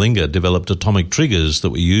Maralinga developed atomic triggers that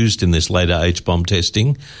were used in this later H-bomb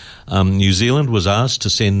testing. New Zealand was asked to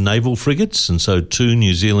send naval frigates, and so 2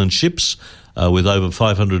 New Zealand ships with over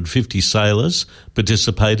 550 sailors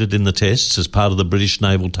participated in the tests as part of the British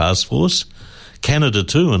Naval Task Force. Canada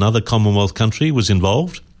too, another Commonwealth country, was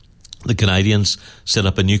involved. The Canadians set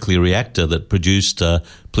up a nuclear reactor that produced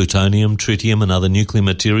plutonium, tritium and other nuclear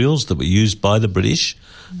materials that were used by the British.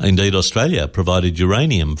 Indeed, Australia provided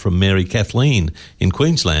uranium from Mary Kathleen in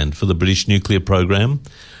Queensland for the British nuclear program.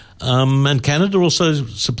 And Canada also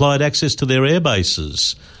supplied access to their air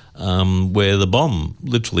bases, where the bomb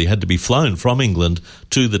literally had to be flown from England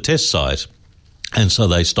to the test site. And so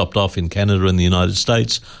they stopped off in Canada and the United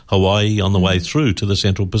States, Hawaii, on the way through to the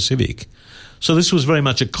Central Pacific. So this was very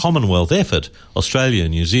much a Commonwealth effort. Australia,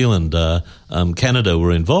 New Zealand, Canada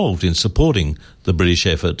were involved in supporting the British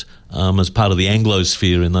effort as part of the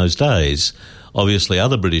Anglosphere in those days. Obviously,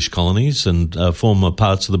 other British colonies and former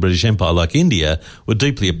parts of the British Empire, like India, were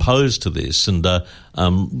deeply opposed to this. And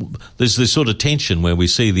there's this sort of tension where we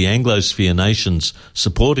see the Anglosphere nations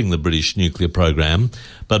supporting the British nuclear program,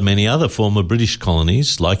 but many other former British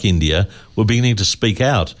colonies, like India, were beginning to speak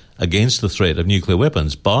out against the threat of nuclear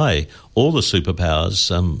weapons by all the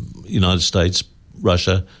superpowers, United States,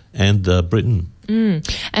 Russia and Britain.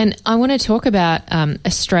 And I want to talk about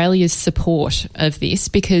Australia's support of this,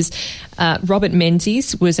 because Robert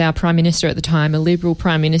Menzies was our Prime Minister at the time, a Liberal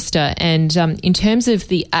Prime Minister, and in terms of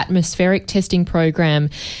the atmospheric testing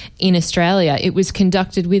program in Australia, it was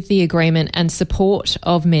conducted with the agreement and support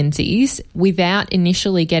of Menzies without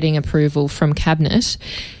initially getting approval from Cabinet.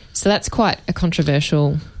 So that's quite a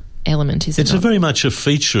controversial element, isn't it? It's very much a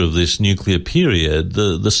feature of this nuclear period,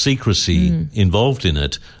 the secrecy involved in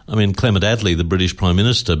it. I mean, Clement Attlee, the British Prime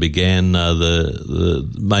Minister, made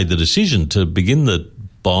the decision to begin the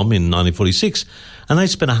bomb in 1946, and they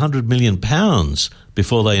spent £100 million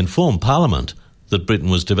before they informed Parliament that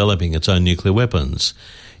Britain was developing its own nuclear weapons.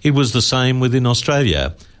 It was the same within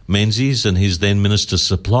Australia. Menzies and his then Minister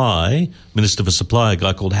for Supply, a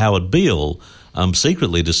guy called Howard Beale,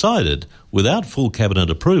 secretly decided, without full Cabinet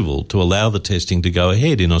approval, to allow the testing to go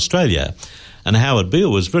ahead in Australia. And Howard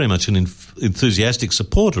Beale was very much an enthusiastic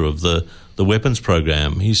supporter of the weapons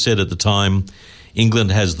program. He said at the time,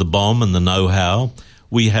 England has the bomb and the know-how.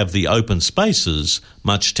 We have the open spaces,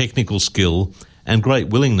 much technical skill and great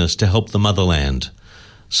willingness to help the motherland.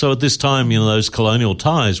 So at this time, those colonial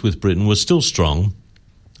ties with Britain were still strong.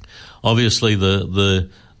 Obviously, the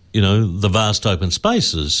vast open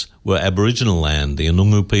spaces were Aboriginal land, the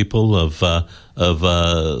Anungu people of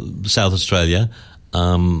South Australia.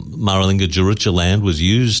 Maralinga Jurutja land was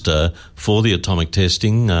used for the atomic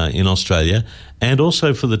testing in Australia, and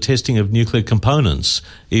also for the testing of nuclear components.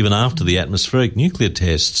 Even after the atmospheric nuclear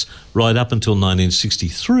tests, right up until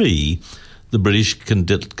 1963, the British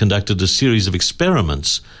conducted a series of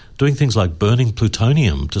experiments doing things like burning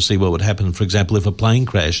plutonium to see what would happen, for example, if a plane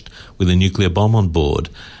crashed with a nuclear bomb on board.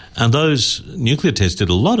 And those nuclear tests did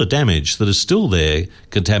a lot of damage that is still there,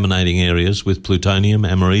 contaminating areas with plutonium,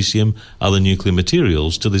 americium, other nuclear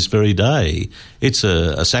materials to this very day. It's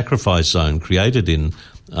a sacrifice zone created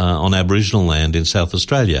on Aboriginal land in South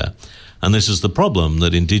Australia. And this is the problem,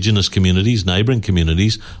 that Indigenous communities, neighbouring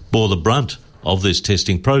communities, bore the brunt of this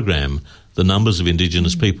testing program. The numbers of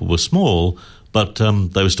Indigenous people were small, but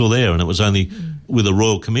they were still there, and it was only with a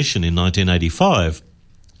Royal Commission in 1985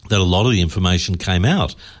 that a lot of the information came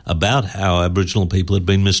out about how Aboriginal people had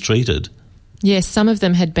been mistreated. Yes, some of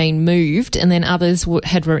them had been moved, and then others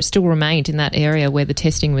had still remained in that area where the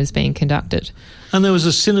testing was being conducted. And there was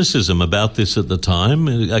a cynicism about this at the time,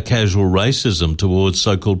 a casual racism towards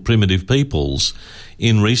so-called primitive peoples.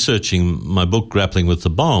 In researching my book, Grappling With The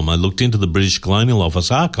Bomb, I looked into the British Colonial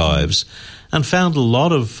Office archives and found a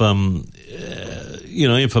lot of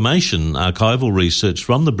information, archival research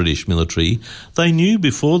from the British military. They knew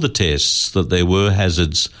before the tests that there were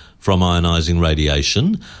hazards from ionising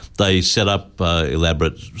radiation. They set up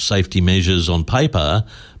elaborate safety measures on paper,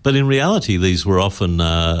 but in reality these were often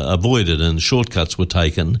avoided and shortcuts were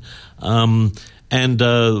taken.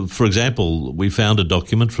 For example, we found a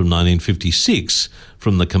document from 1956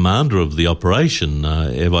 from the commander of the operation,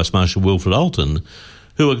 Air Vice Marshal Wilfred Alton,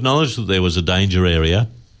 who acknowledged that there was a danger area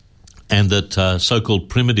and that so-called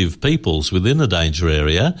primitive peoples within the danger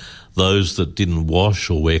area, those that didn't wash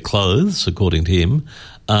or wear clothes, according to him,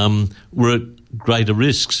 were at greater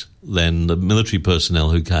risks than the military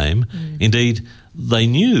personnel who came. Indeed, they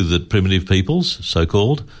knew that primitive peoples,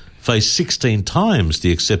 so-called, faced 16 times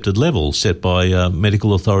the accepted level set by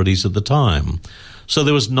medical authorities at the time. So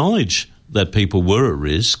there was knowledge that people were at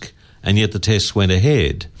risk, and yet the tests went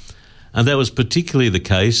ahead. And that was particularly the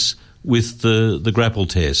case with the grapple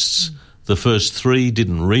tests. The first 3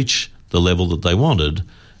 didn't reach the level that they wanted,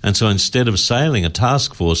 and so instead of sailing a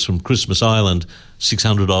task force from Christmas Island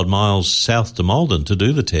 600-odd miles south to Malden to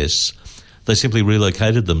do the tests, they simply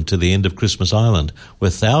relocated them to the end of Christmas Island, where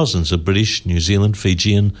thousands of British, New Zealand,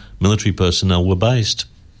 Fijian military personnel were based.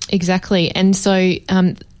 Exactly. And so,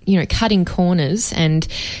 cutting corners and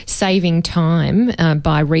saving time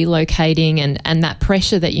by relocating and that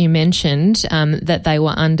pressure that you mentioned that they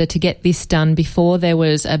were under to get this done before there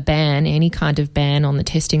was a ban, any kind of ban on the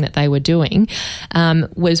testing that they were doing,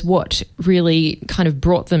 was what really kind of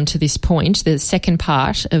brought them to this point, the second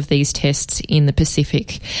part of these tests in the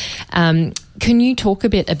Pacific. Can you talk a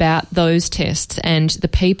bit about those tests and the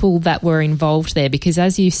people that were involved there? Because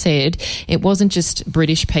as you said, it wasn't just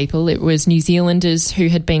British people, it was New Zealanders who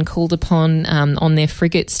had been called upon on their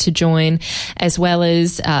frigates to join, as well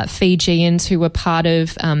as Fijians who were part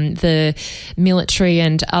of the military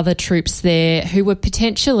and other troops there who were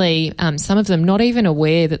potentially, some of them not even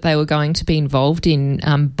aware that they were going to be involved in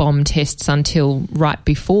bomb tests until right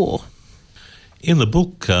before. In the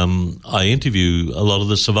book, I interview a lot of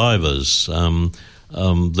the survivors.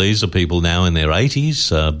 These are people now in their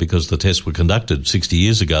 80s because the tests were conducted 60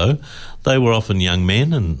 years ago. They were often young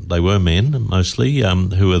men, and they were men mostly,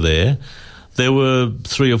 who were there. There were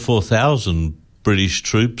 3,000 or 4,000 British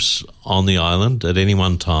troops on the island at any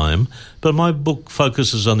one time, but my book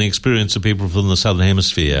focuses on the experience of people from the Southern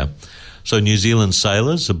Hemisphere. So New Zealand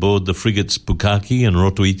sailors aboard the frigates Bukaki and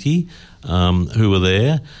Rotuiti who were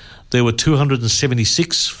there. There were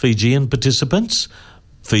 276 Fijian participants.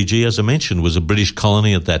 Fiji, as I mentioned, was a British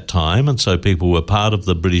colony at that time, and so people were part of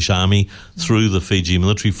the British Army through the Fiji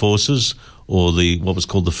military forces, or what was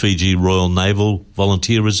called the Fiji Royal Naval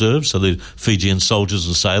Volunteer Reserve. So the Fijian soldiers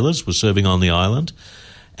and sailors were serving on the island.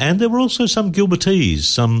 And there were also some Gilbertese,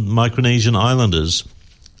 some Micronesian islanders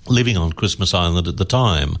living on Christmas Island at the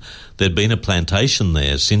time. There'd been a plantation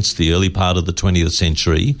there since the early part of the 20th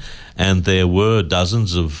century, and there were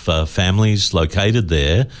dozens of families located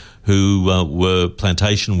there who were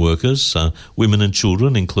plantation workers, women and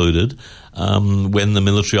children included. When the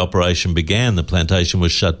military operation began, the plantation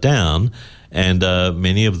was shut down, and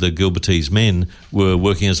many of the Gilbertese men were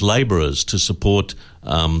working as labourers to support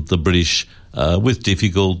the British with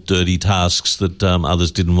difficult, dirty tasks that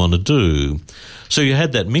others didn't want to do. So you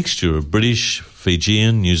had that mixture of British,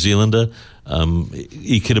 Fijian, New Zealander,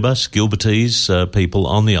 Ikiribas, Gilbertese people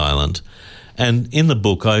on the island. And in the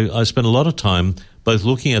book, I spent a lot of time both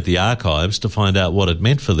looking at the archives to find out what it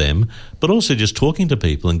meant for them, but also just talking to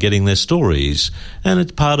people and getting their stories. And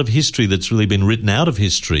it's part of history that's really been written out of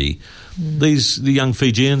history. The young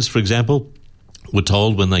Fijians, for example, were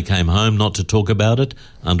told when they came home not to talk about it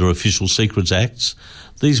under Official Secrets Acts.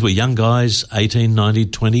 These were young guys, 18,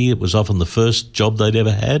 19, 20. It was often the first job they'd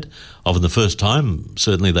ever had, often the first time,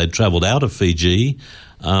 certainly they'd travelled out of Fiji.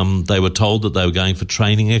 They were told that they were going for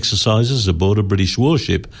training exercises aboard a British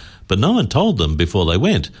warship, but no one told them before they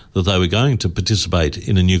went that they were going to participate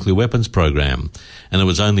in a nuclear weapons program. And it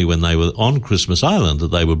was only when they were on Christmas Island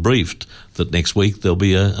that they were briefed that next week there'll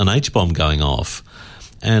be an H-bomb going off.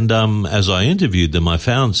 And as I interviewed them, I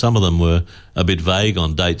found some of them were a bit vague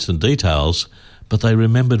on dates and details, but they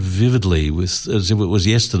remembered vividly, as if it was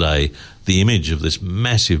yesterday, the image of this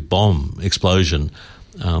massive bomb explosion.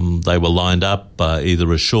 They were lined up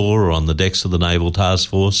either ashore or on the decks of the Naval Task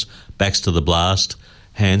Force, backs to the blast,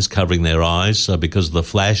 hands covering their eyes because of the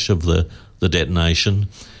flash of the detonation.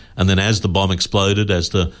 And then as the bomb exploded, as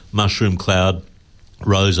the mushroom cloud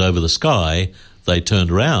rose over the sky, they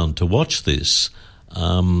turned around to watch this.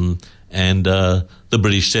 And the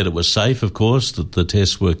British said it was safe, of course, that the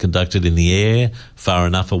tests were conducted in the air, far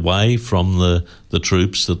enough away from the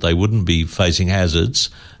troops that they wouldn't be facing hazards.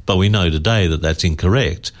 But we know today that that's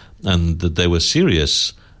incorrect, and that there were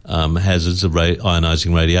serious hazards of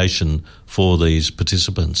ionising radiation for these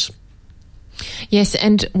participants. Yes,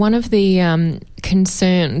 and one of the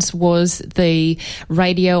concerns was the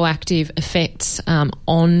radioactive effects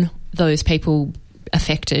on those people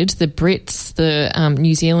affected, the Brits, the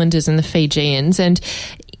New Zealanders and the Fijians. And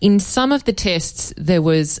in some of the tests there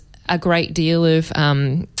was a great deal of,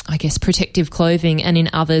 protective clothing, and in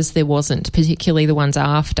others there wasn't, particularly the ones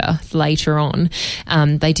later on.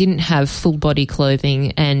 They didn't have full-body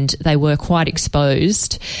clothing and they were quite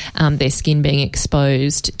exposed, their skin being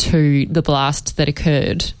exposed to the blast that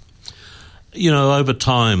occurred. You know, over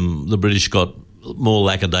time the British got more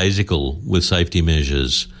lackadaisical with safety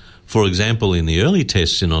measures. For example, in the early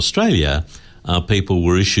tests in Australia, people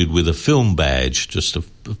were issued with a film badge, just a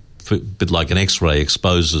a bit like an X-ray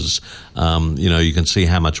exposes. You can see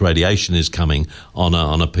how much radiation is coming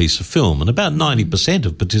on a piece of film. And about 90%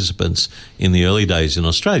 of participants in the early days in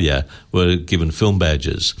Australia were given film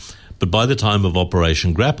badges. But by the time of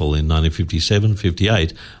Operation Grapple in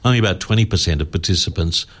 1957-58, only about 20% of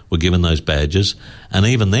participants were given those badges, and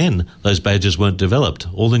even then, those badges weren't developed.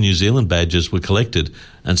 All the New Zealand badges were collected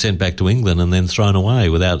and sent back to England and then thrown away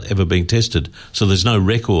without ever being tested. So there's no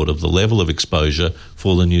record of the level of exposure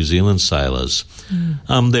for the New Zealand sailors.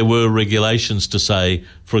 There were regulations to say,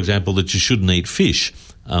 for example, that you shouldn't eat fish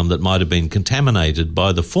that might have been contaminated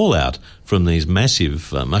by the fallout from these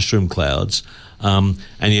massive mushroom clouds. And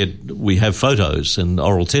yet we have photos and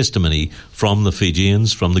oral testimony from the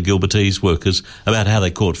Fijians, from the Gilbertese workers, about how they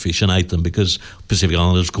caught fish and ate them, because Pacific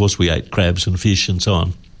Islanders, of course, we ate crabs and fish and so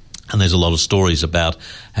on. And there's a lot of stories about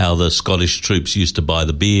how the Scottish troops used to buy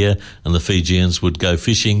the beer and the Fijians would go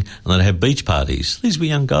fishing and they'd have beach parties. These were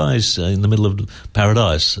young guys in the middle of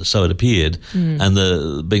paradise, so it appeared.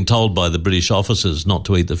 And being told by the British officers not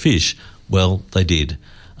to eat the fish, well, they did.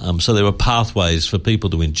 So there were pathways for people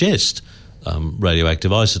to ingest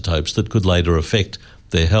radioactive isotopes that could later affect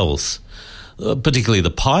their health. Particularly the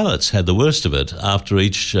pilots had the worst of it. After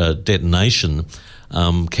each detonation,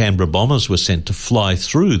 Canberra bombers were sent to fly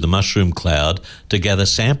through the mushroom cloud to gather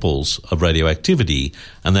samples of radioactivity,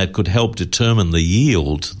 and that could help determine the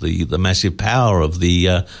yield, the massive power of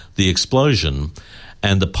the explosion.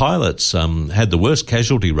 And the pilots had the worst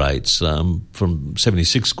casualty rates from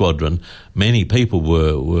 76 Squadron. Many people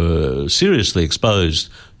were seriously exposed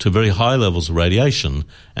to very high levels of radiation,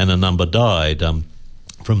 and a number died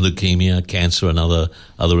from leukemia, cancer and other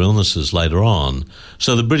illnesses later on.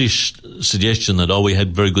 So the British suggestion that, we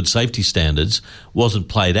had very good safety standards wasn't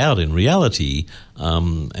played out in reality.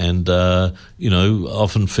 Often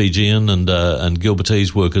Fijian and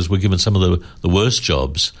Gilbertese workers were given some of the worst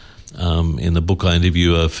jobs. In the book I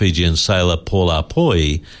interview a Fijian sailor, Paul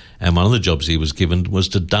Arpoi, and one of the jobs he was given was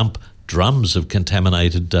to dump drums of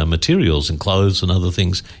contaminated materials and clothes and other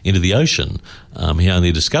things into the ocean. He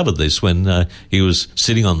only discovered this when he was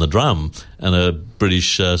sitting on the drum and a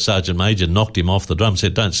British sergeant major knocked him off the drum,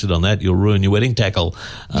 said, "Don't sit on that, you'll ruin your wedding tackle,"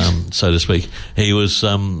 so to speak. He was,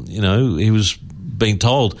 he was being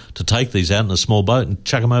told to take these out in a small boat and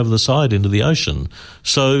chuck them over the side into the ocean.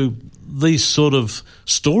 So these sort of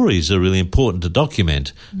stories are really important to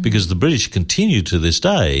document, because the British continue to this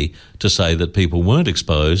day to say that people weren't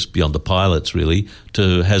exposed, beyond the pilots really,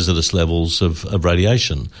 to hazardous levels of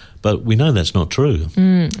radiation. But we know that's not true.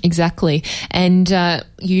 Exactly. And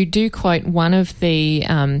you do quote one of the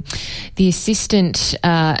assistant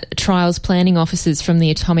trials planning officers from the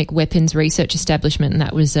Atomic Weapons Research Establishment, and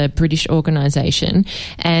that was a British organisation.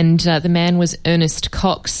 And the man was Ernest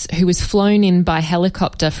Cox, who was flown in by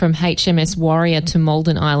helicopter from HMS Warrior to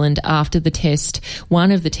Malden Island after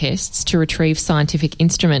one of the tests, to retrieve scientific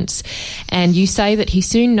instruments. And you say that he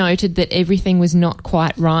soon noted that everything was not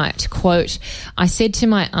quite right. Quote, "I said to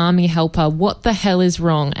my army helper, what the hell is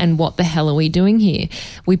wrong and what the hell are we doing here?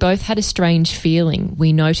 We both had a strange feeling.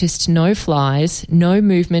 We noticed no flies, no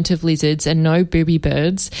movement of lizards and no booby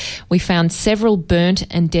birds. We found several burnt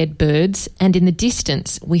and dead birds, and in the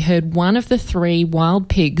distance we heard one of the 3 wild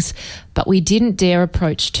pigs, but we didn't dare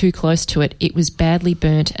approach too close to it. It was badly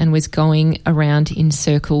burnt and was going around in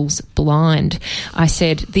circles blind. I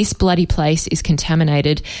said, this bloody place is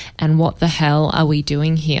contaminated, and what the hell are we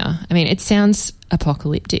doing here?" I mean, it sounds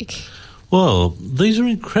apocalyptic. Well, these are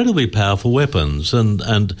incredibly powerful weapons,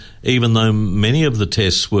 and even though many of the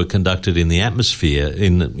tests were conducted in the atmosphere,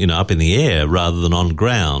 up in the air rather than on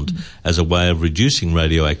ground, as a way of reducing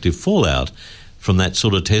radioactive fallout, from that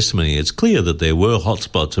sort of testimony, it's clear that there were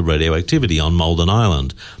hotspots of radioactivity on Malden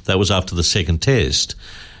Island. That was after the second test.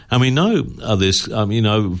 And we know this,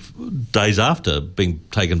 days after being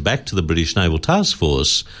taken back to the British Naval Task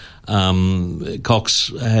Force,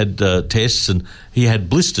 Cox had tests, and he had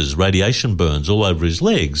blisters, radiation burns all over his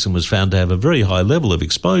legs, and was found to have a very high level of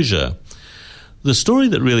exposure. The story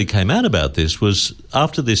that really came out about this was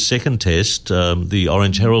after this second test, the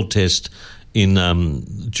Orange Herald test in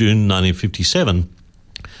June 1957,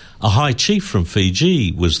 a high chief from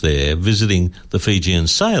Fiji was there visiting the Fijian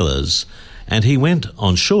sailors, and he went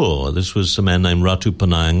on shore. This was a man named Ratu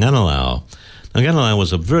Panangalau. Now, Ganelau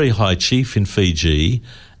was a very high chief in Fiji,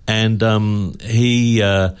 and he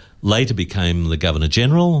later became the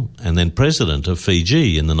Governor-General and then President of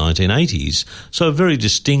Fiji in the 1980s, so a very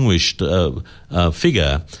distinguished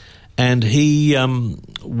figure. And he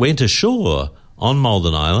went ashore on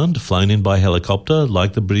Malden Island, flown in by helicopter,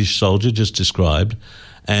 like the British soldier just described,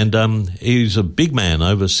 And he's a big man,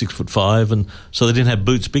 over 6'5", and so they didn't have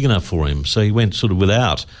boots big enough for him. So he went sort of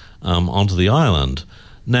without onto the island.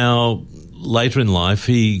 Now, later in life,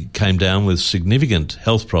 he came down with significant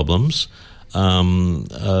health problems.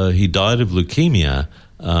 He died of leukemia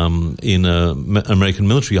in an American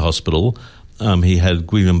military hospital. He had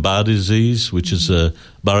Guillain-Barré disease, which is a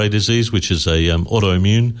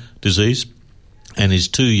autoimmune disease, and his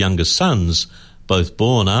two youngest sons, both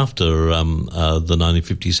born after the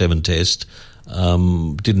 1957 test,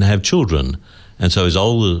 didn't have children. And so his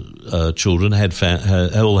older children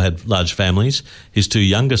all had large families. His two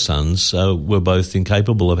younger sons were both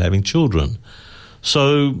incapable of having children.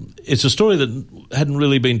 So it's a story that hadn't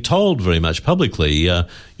really been told very much publicly.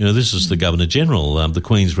 This is the Governor-General, the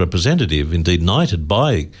Queen's representative, indeed knighted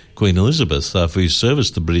by Queen Elizabeth for his service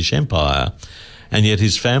to the British Empire. And yet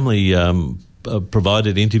his family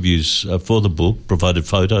provided interviews for the book, provided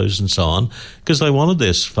photos and so on, because they wanted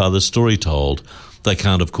their father's story told. They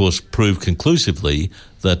can't, of course, prove conclusively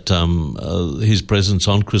that his presence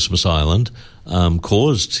on Christmas Island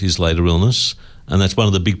caused his later illness, and that's one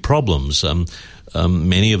of the big problems.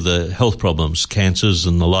 Many of the health problems, cancers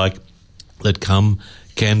and the like, that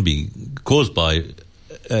can be caused by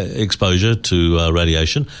exposure to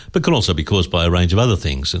radiation, but can also be caused by a range of other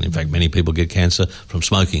things. And in fact, many people get cancer from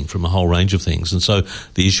smoking, from a whole range of things. And so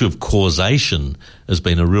the issue of causation has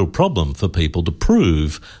been a real problem for people to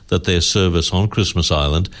prove that their service on Christmas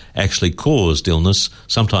Island actually caused illness,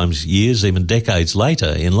 sometimes years, even decades later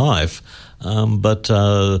in life. But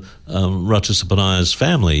Rochester Panaya's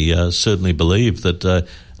family certainly believed that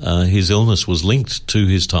his illness was linked to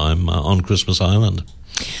his time on Christmas Island.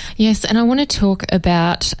 Yes, and I want to talk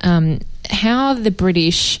about how the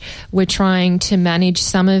British were trying to manage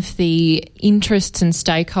some of the interests and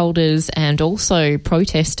stakeholders and also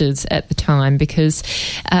protesters at the time, because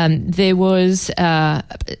there was a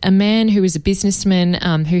man who was a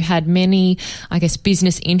businessman who had many,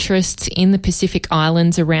 business interests in the Pacific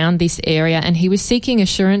Islands around this area, and he was seeking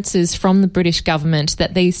assurances from the British government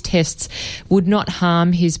that these tests would not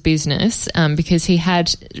harm his business, because he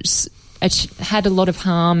had a lot of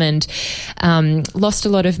harm and lost a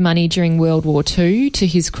lot of money during World War II to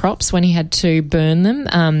his crops when he had to burn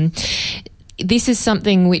them. This is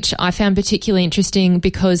something which I found particularly interesting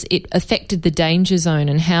because it affected the danger zone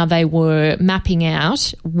and how they were mapping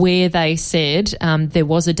out where they said there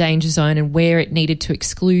was a danger zone and where it needed to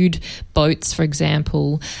exclude boats, for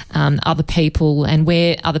example, other people, and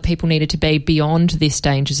where other people needed to be beyond this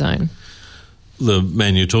danger zone. The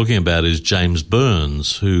man you're talking about is James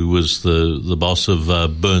Burns, who was the boss of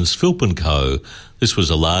Burns Philp & Co. This was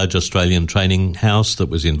a large Australian training house that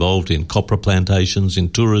was involved in copra plantations, in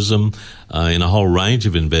tourism, in a whole range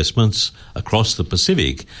of investments across the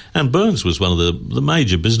Pacific. And Burns was one of the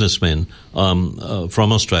major businessmen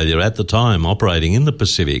from Australia at the time operating in the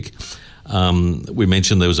Pacific. We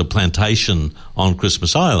mentioned there was a plantation on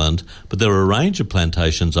Christmas Island, but there were a range of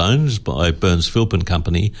plantations owned by Burns Philp &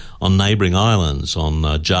 Company on neighbouring islands,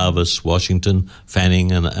 on Jarvis, Washington,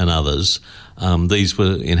 Fanning and others. These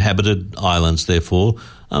were inhabited islands, therefore,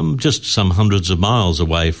 just some hundreds of miles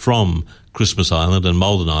away from Christmas Island and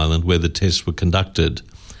Malden Island, where the tests were conducted.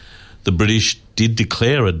 The British did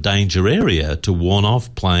declare a danger area to warn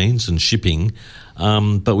off planes and shipping,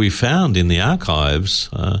 but we found in the archives,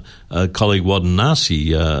 colleague Wadden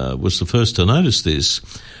Nasi was the first to notice this,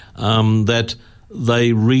 that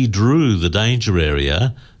they redrew the danger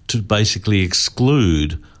area to basically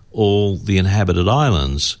exclude all the inhabited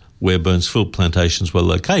islands where Burns Philp plantations were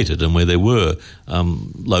located and where there were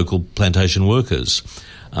local plantation workers.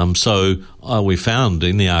 So we found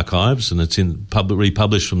in the archives, and it's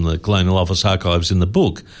republished from the Colonial Office archives in the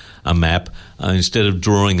book, a map. Instead of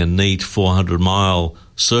drawing a neat 400-mile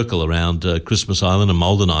circle around Christmas Island and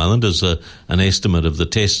Malden Island as an estimate of the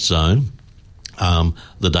test zone,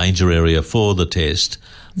 the danger area for the test,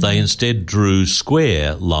 they instead drew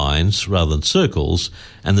square lines rather than circles,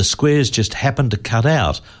 and the squares just happened to cut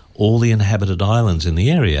out all the inhabited islands in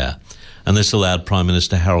the area. And this allowed Prime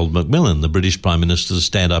Minister Harold Macmillan, the British Prime Minister, to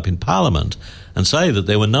stand up in Parliament and say that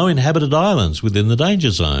there were no inhabited islands within the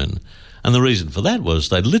danger zone. And the reason for that was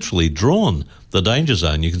they'd literally drawn the danger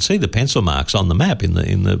zone. You can see the pencil marks on the map in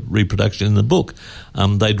the reproduction in the book.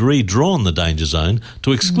 They'd redrawn the danger zone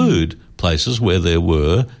to exclude places where there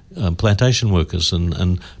were plantation workers.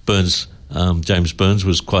 And James Burns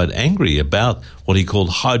was quite angry about what he called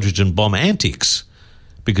hydrogen bomb antics,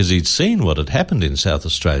 because he'd seen what had happened in South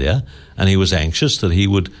Australia, and he was anxious that he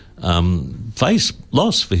would face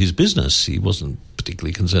loss for his business. He wasn't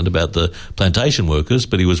particularly concerned about the plantation workers,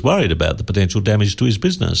 but he was worried about the potential damage to his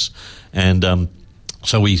business. And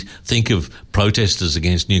So we think of protesters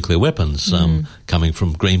against nuclear weapons coming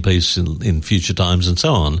from Greenpeace in future times and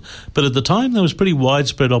so on. But at the time, there was pretty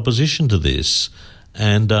widespread opposition to this.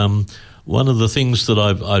 And one of the things that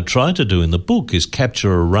I've tried to do in the book is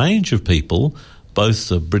capture a range of people,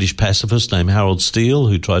 both a British pacifist named Harold Steele,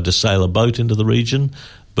 who tried to sail a boat into the region,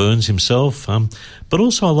 Burns himself, but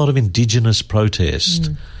also a lot of indigenous protest.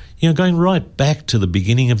 Going right back to the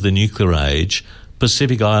beginning of the nuclear age,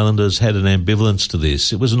 Pacific Islanders had an ambivalence to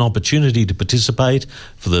this. It was an opportunity to participate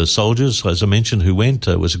for the soldiers, as I mentioned, who went.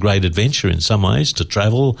 It was a great adventure in some ways to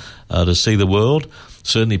travel, to see the world.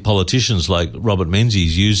 Certainly politicians like Robert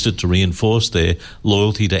Menzies used it to reinforce their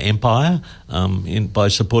loyalty to empire by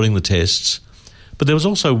supporting the tests. But there was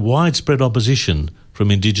also widespread opposition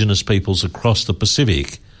from Indigenous peoples across the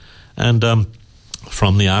Pacific. And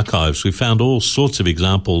from the archives, we found all sorts of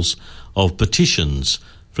examples of petitions,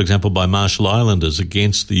 for example, by Marshall Islanders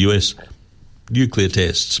against the US nuclear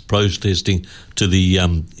tests, protesting to the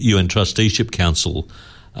UN Trusteeship Council.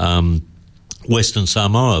 Western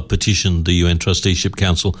Samoa petitioned the UN Trusteeship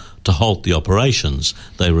Council to halt the operations.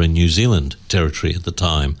 They were in New Zealand territory at the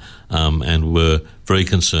time and were very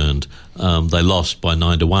concerned. They lost by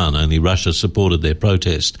 9-1. Only Russia supported their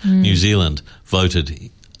protest. New Zealand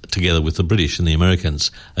voted together with the British and the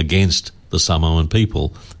Americans against the Samoan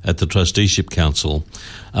people at the Trusteeship Council.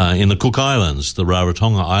 In the Cook Islands, the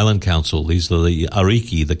Rarotonga Island Council, these are the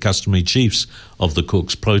Ariki, the customary chiefs of the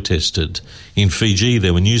Cooks, protested. In Fiji,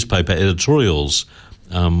 there were newspaper editorials.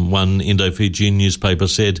 One Indo-Fijian newspaper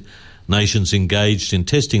said, nations engaged in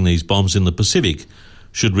testing these bombs in the Pacific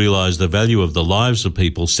should realise the value of the lives of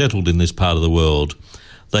people settled in this part of the world.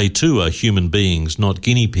 They too are human beings, not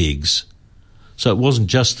guinea pigs. So it wasn't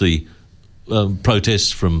just the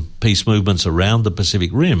protests from peace movements around the Pacific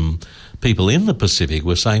Rim. People in the Pacific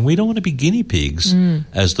were saying, we don't want to be guinea pigs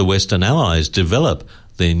as the Western Allies develop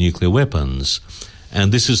their nuclear weapons.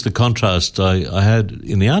 And this is the contrast I had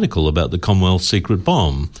in the article about the Commonwealth secret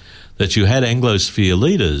bomb, that you had Anglosphere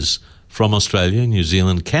leaders from Australia, New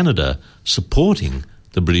Zealand, Canada supporting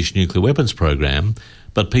the British nuclear weapons program,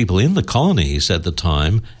 but people in the colonies at the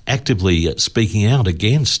time actively speaking out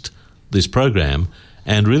against this program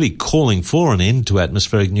and really calling for an end to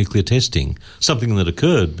atmospheric nuclear testing, something that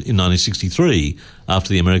occurred in 1963 after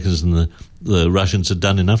the Americans and the Russians had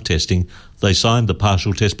done enough testing. They signed the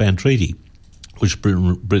Partial Test Ban Treaty, which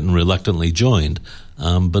Britain reluctantly joined,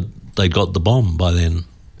 but they got the bomb by then.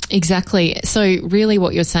 Exactly. So really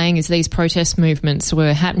what you're saying is these protest movements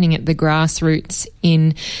were happening at the grassroots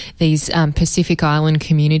in these Pacific Island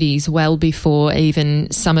communities well before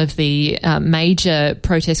even some of the major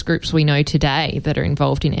protest groups we know today that are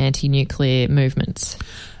involved in anti-nuclear movements.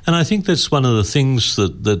 And I think that's one of the things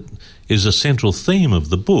that is a central theme of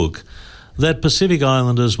the book, that Pacific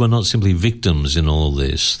Islanders were not simply victims in all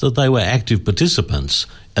this, that they were active participants.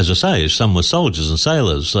 As I say, some were soldiers and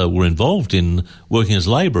sailors, were involved in working as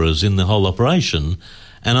labourers in the whole operation,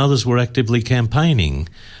 and others were actively campaigning.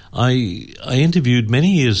 I interviewed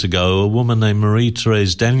many years ago a woman named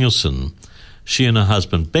Marie-Therese Danielson. She and her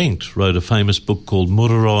husband Bengt wrote a famous book called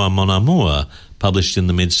Mururoa Mon Amour, published in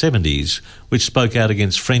the mid-70s, which spoke out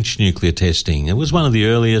against French nuclear testing. It was one of the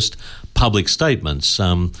earliest public statements.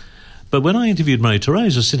 But when I interviewed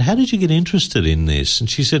Marie-Therese, I said, how did you get interested in this? And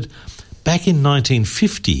she said, back in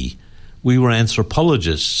 1950, we were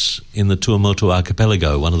anthropologists in the Tuamotu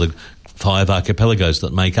Archipelago, one of the 5 archipelagos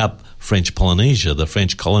that make up French Polynesia, the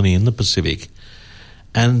French colony in the Pacific.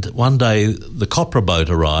 And one day the Copra boat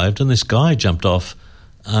arrived and this guy jumped off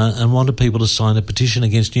and wanted people to sign a petition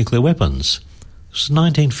against nuclear weapons. It was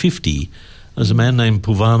 1950. There's a man named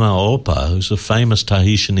Puvana Opa, who's a famous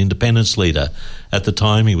Tahitian independence leader. At the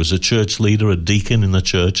time, he was a church leader, a deacon in the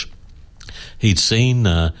church. He'd seen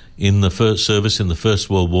in the first service in the First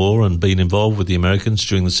World War and been involved with the Americans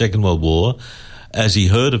during the Second World War. As he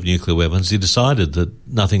heard of nuclear weapons, he decided that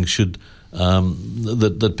nothing should,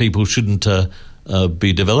 that people shouldn't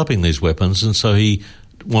be developing these weapons, and so he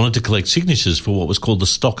wanted to collect signatures for what was called the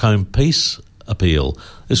Stockholm Peace Appeal.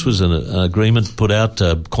 This was an agreement put out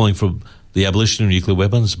calling for the abolition of nuclear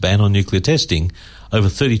weapons, ban on nuclear testing. Over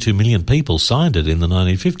 32 million people signed it in the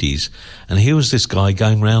 1950s. And here was this guy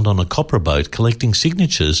going around on a copra boat collecting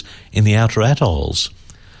signatures in the outer atolls.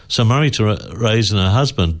 So Marie-Therese and her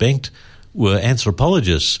husband, Bengt, were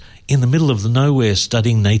anthropologists in the middle of the nowhere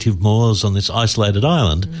studying native Moors on this isolated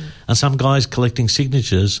island, and some guys collecting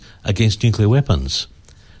signatures against nuclear weapons.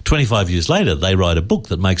 25 years later, they write a book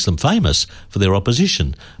that makes them famous for their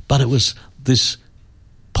opposition. But it was this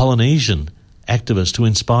Polynesian activist who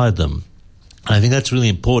inspired them. And I think that's really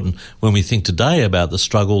important when we think today about the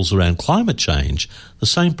struggles around climate change. The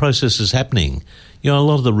same process is happening. a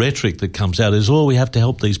lot of the rhetoric that comes out is, we have to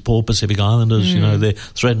help these poor Pacific Islanders, they're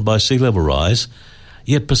threatened by sea level rise.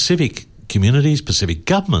 Yet Pacific communities, Pacific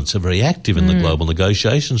governments are very active in the global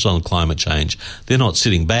negotiations on climate change. They're not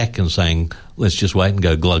sitting back and saying, let's just wait and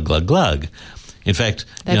go glug, glug, glug. In fact,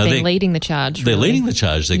 they're leading the charge. They're leading the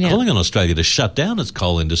charge. They're calling on Australia to shut down its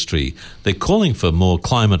coal industry. They're calling for more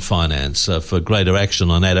climate finance, for greater action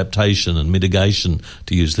on adaptation and mitigation,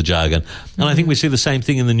 to use the jargon. And I think we see the same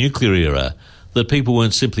thing in the nuclear era, that people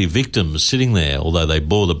weren't simply victims sitting there, although they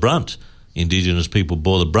bore the brunt. Indigenous people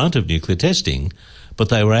bore the brunt of nuclear testing, but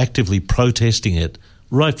they were actively protesting it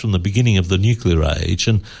right from the beginning of the nuclear age.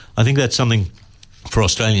 And I think that's something for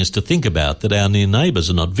Australians to think about, that our near neighbours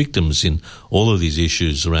are not victims in all of these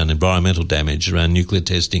issues around environmental damage, around nuclear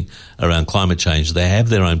testing, around climate change. They have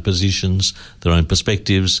their own positions, their own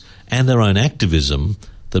perspectives, and their own activism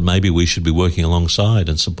that maybe we should be working alongside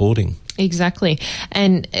and supporting. Exactly.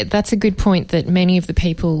 And that's a good point, that many of the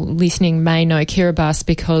people listening may know Kiribati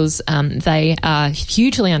because they are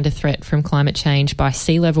hugely under threat from climate change by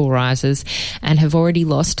sea level rises and have already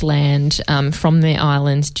lost land from their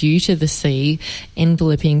islands due to the sea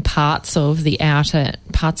enveloping parts of the outer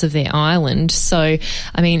parts of their island. So,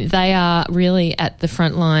 I mean, they are really at the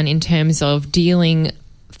front line in terms of dealing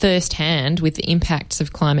firsthand with the impacts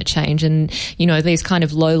of climate change. And, these kind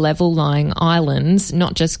of low-level lying islands,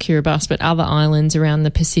 not just Kiribati, but other islands around the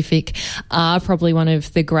Pacific, are probably one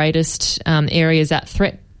of the greatest areas at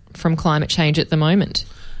threat from climate change at the moment.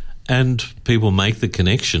 And people make the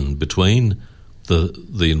connection between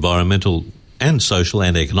the environmental and social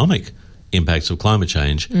and economic impacts of climate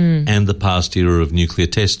change and the past era of nuclear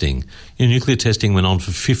testing. Nuclear testing went on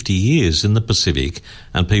for 50 years in the Pacific,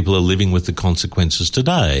 and people are living with the consequences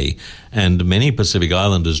today. And many Pacific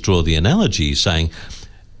Islanders draw the analogy saying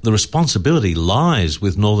the responsibility lies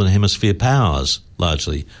with Northern Hemisphere powers,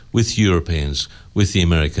 largely, with Europeans, with the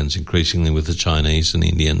Americans, increasingly with the Chinese and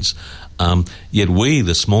Indians. Yet we,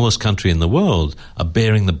 the smallest country in the world, are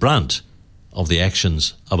bearing the brunt of the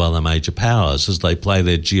actions of other major powers as they play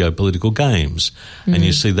their geopolitical games. And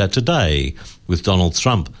you see that today with Donald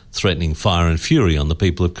Trump threatening fire and fury on the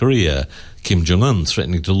people of Korea, Kim Jong-un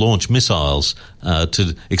threatening to launch missiles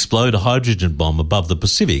to explode a hydrogen bomb above the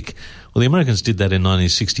Pacific. Well, the Americans did that in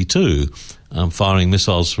 1962, firing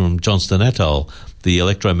missiles from Johnston Atoll. The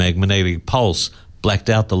electromagnetic pulse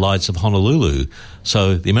blacked out the lights of Honolulu.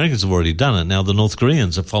 So the Americans have already done it. Now the North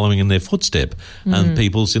Koreans are following in their footstep, and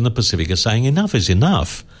peoples in the Pacific are saying enough is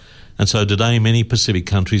enough. And so today many Pacific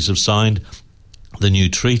countries have signed the new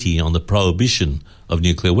treaty on the prohibition of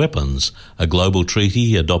nuclear weapons, a global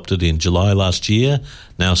treaty adopted in July last year,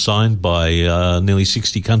 now signed by nearly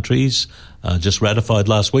 60 countries, just ratified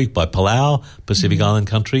last week by Palau, Pacific Island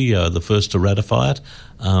country, the first to ratify it,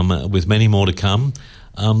 with many more to come.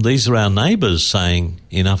 These are our neighbours saying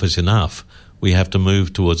enough is enough. We have to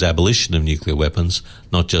move towards abolition of nuclear weapons,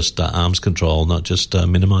 not just arms control, not just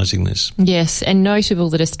minimising this. Yes, and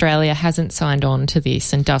notable that Australia hasn't signed on to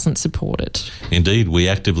this and doesn't support it. Indeed, we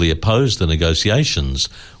actively oppose the negotiations,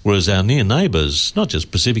 whereas our near neighbours, not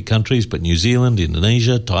just Pacific countries, but New Zealand,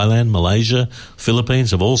 Indonesia, Thailand, Malaysia,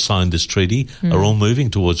 Philippines have all signed this treaty, are all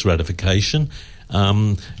moving towards ratification.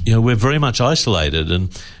 We're very much isolated,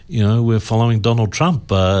 and we're following Donald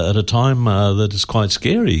Trump at a time that is quite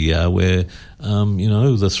scary, where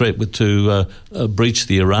the threat to breach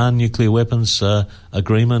the Iran nuclear weapons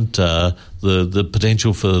agreement, the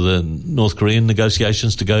potential for the North Korean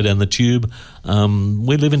negotiations to go down the tube.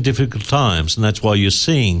 We live in difficult times, and that's why you're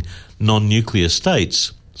seeing non-nuclear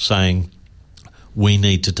states saying we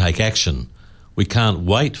need to take action. We can't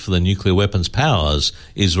wait for the nuclear weapons powers,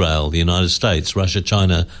 Israel, the United States, Russia,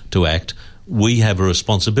 China, to act. We have a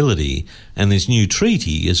responsibility, and this new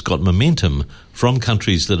treaty has got momentum from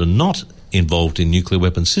countries that are not involved in nuclear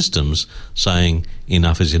weapon systems saying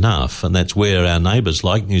enough is enough, and that's where our neighbours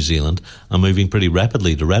like New Zealand are moving pretty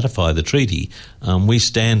rapidly to ratify the treaty. We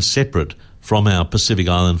stand separate from our Pacific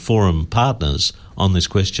Island Forum partners on this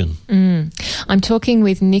question. I'm talking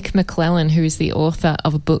with Nic Maclellan, who is the author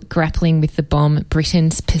of a book, Grappling With The Bomb,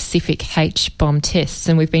 Britain's Pacific H-Bomb Tests.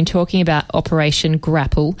 And we've been talking about Operation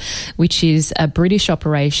Grapple, which is a British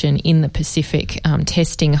operation in the Pacific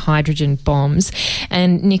testing hydrogen bombs.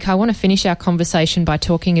 And Nic, I want to finish our conversation by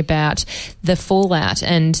talking about the fallout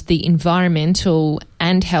and the environmental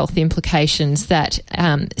and health implications that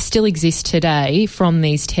still exist today from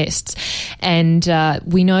these tests. And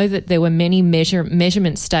we know that there were many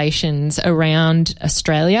measurement stations around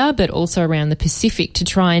Australia, but also around the Pacific, to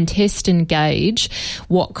try and test and gauge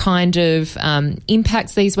what kind of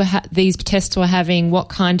impacts these tests were having, what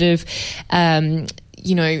kind of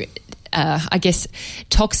I guess,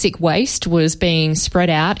 toxic waste was being spread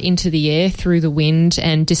out into the air through the wind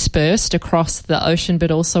and dispersed across the ocean,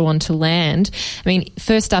 but also onto land. I mean,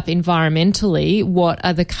 first up, environmentally, what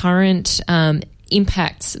are the current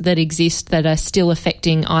impacts that exist that are still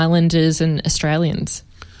affecting islanders and Australians?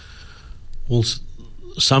 Well,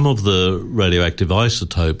 some of the radioactive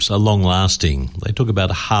isotopes are long-lasting. They talk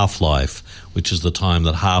about a half-life, which is the time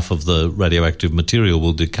that half of the radioactive material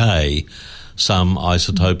will decay. Some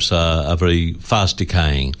isotopes are very fast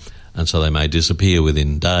decaying, and so they may disappear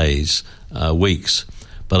within days, weeks.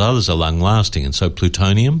 But others are long-lasting, and so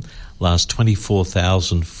plutonium lasts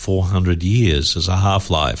 24,400 years as a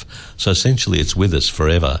half-life. So essentially it's with us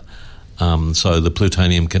forever. So the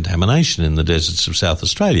plutonium contamination in the deserts of South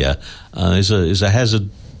Australia is a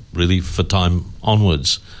hazard really for time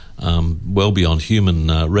onwards, well beyond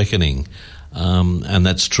human reckoning. And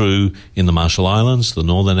that's true in the Marshall Islands, the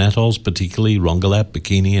northern atolls, particularly Rongelap,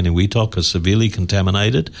 Bikini and Iwitok are severely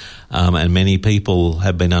contaminated, and many people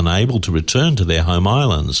have been unable to return to their home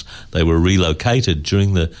islands. They were relocated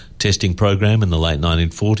during the testing program in the late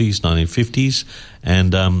 1940s, 1950s,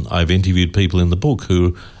 and I've interviewed people in the book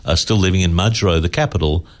who are still living in Mudgero, the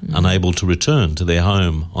capital, unable to return to their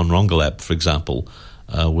home on Rongelap, for example,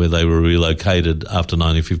 where they were relocated after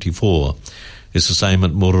 1954. It's the same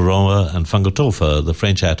at Mururoa and Whangatofa. The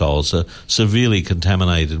French atolls are severely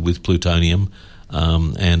contaminated with plutonium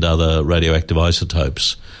and other radioactive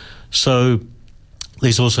isotopes. So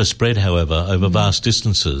these also spread, however, over vast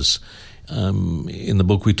distances. In the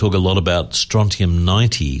book we talk a lot about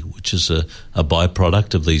strontium-90, which is a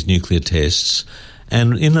byproduct of these nuclear tests.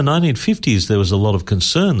 And in the 1950s there was a lot of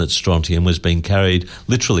concern that strontium was being carried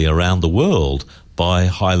literally around the world by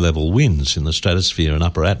high-level winds in the stratosphere and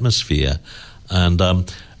upper atmosphere. And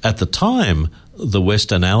at the time, the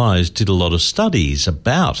Western Allies did a lot of studies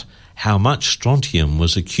about how much strontium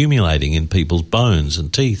was accumulating in people's bones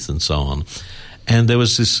and teeth and so on. And there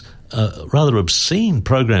was this rather obscene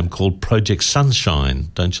program called Project Sunshine,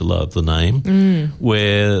 don't you love the name,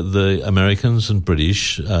 where the Americans and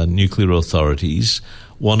British nuclear authorities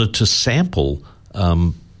wanted to sample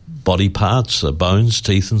body parts, bones,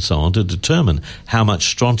 teeth and so on to determine how much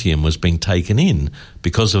strontium was being taken in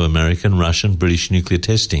because of American, Russian, British nuclear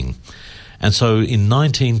testing. And so in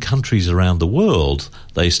 19 countries around the world,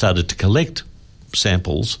 they started to collect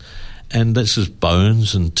samples, and this is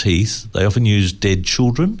bones and teeth. They often used dead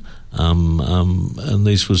children, and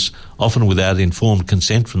this was often without informed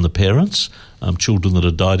consent from the parents, children that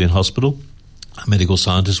had died in hospital. Medical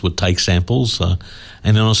scientists would take samples, and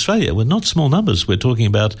in Australia, with not small numbers, we're talking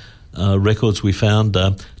about records we found,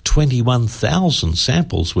 21,000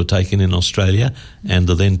 samples were taken in Australia and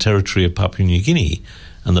the then territory of Papua New Guinea,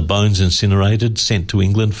 and the bones incinerated, sent to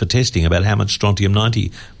England for testing about how much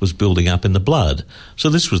strontium-90 was building up in the blood. So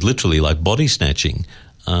this was literally like body snatching.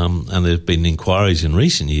 And there have been inquiries in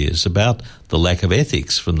recent years about the lack of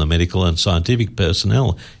ethics from the medical and scientific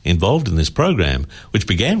personnel involved in this program, which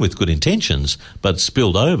began with good intentions but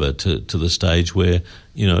spilled over to the stage where,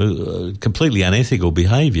 completely unethical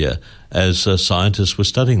behaviour as scientists were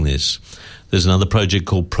studying this. There's another project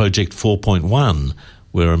called Project 4.1,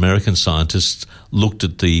 where American scientists looked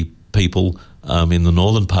at the people in the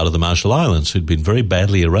northern part of the Marshall Islands who'd been very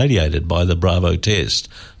badly irradiated by the Bravo test,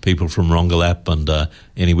 people from Rongelap and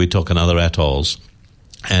Iwitok and other atolls.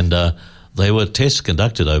 And they were tests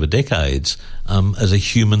conducted over decades as a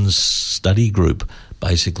human study group.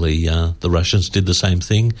 Basically, the Russians did the same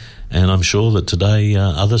thing, and I'm sure that today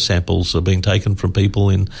other samples are being taken from people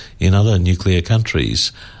in other nuclear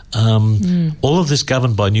countries. All of this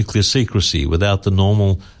governed by nuclear secrecy without the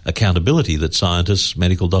normal accountability that scientists,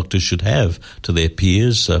 medical doctors should have to their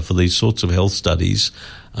peers for these sorts of health studies.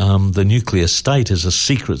 The nuclear state is a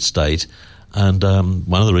secret state, and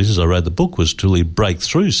one of the reasons I wrote the book was to really break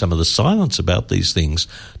through some of the silence about these things,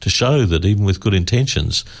 to show that even with good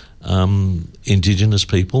intentions, Indigenous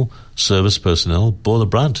people, service personnel, bore the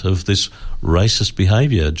brunt of this racist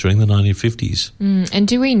behaviour during the 1950s. And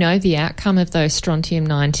do we know the outcome of those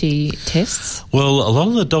strontium-90 tests? Well, a lot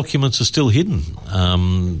of the documents are still hidden.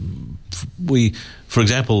 For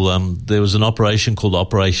example, there was an operation called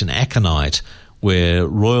Operation Aconite, where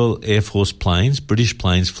Royal Air Force planes, British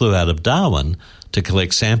planes, flew out of Darwin to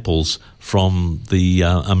collect samples from the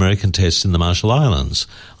American tests in the Marshall Islands.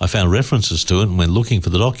 I found references to it and went looking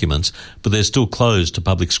for the documents, but they're still closed to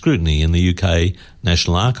public scrutiny in the UK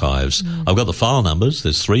National Archives. I've got the file numbers.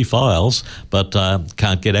 There's 3 files, but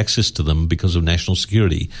can't get access to them because of national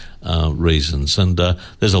security reasons. And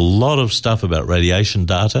there's a lot of stuff about radiation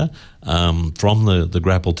data from the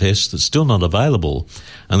Grapple test that's still not available.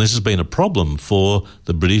 And this has been a problem for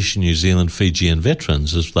the British, New Zealand, Fijian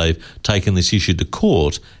veterans as they've taken this issue to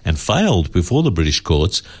court and failed before the British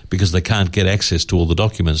courts because they can't get access to all the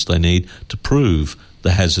documents they need to prove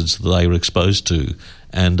the hazards that they were exposed to.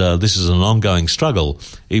 And this is an ongoing struggle.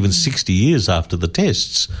 Even 60 years after the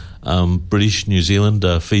tests, British, New Zealand,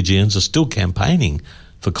 Fijians are still campaigning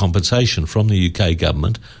for compensation from the UK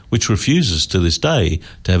government, which refuses to this day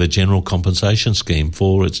to have a general compensation scheme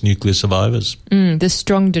for its nuclear survivors. The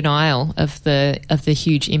strong denial of the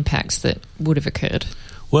huge impacts that would have occurred.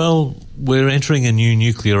 Well, we're entering a new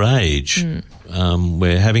nuclear age.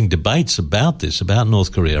 We're having debates about this, about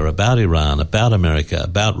North Korea, about Iran, about America,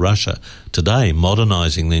 about Russia today,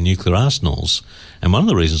 modernising their nuclear arsenals. And one of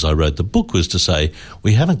the reasons I wrote the book was to say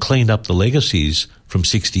we haven't cleaned up the legacies from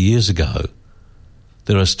 60 years ago.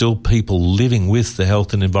 There are still people living with the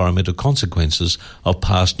health and environmental consequences of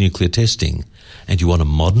past nuclear testing. And you want to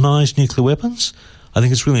modernise nuclear weapons? I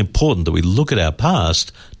think it's really important that we look at our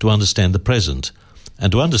past to understand the present.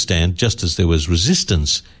 And to understand, just as there was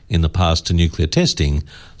resistance in the past to nuclear testing,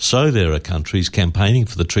 so there are countries campaigning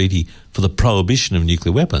for the treaty for the prohibition of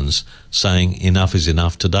nuclear weapons, saying enough is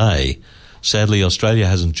enough today. Sadly, Australia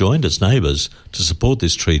hasn't joined its neighbours to support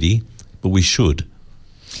this treaty, but we should.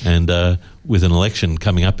 And with an election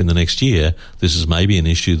coming up in the next year, this is maybe an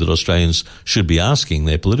issue that Australians should be asking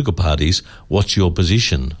their political parties, what's your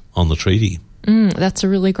position on the treaty? That's a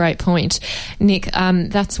really great point, Nic.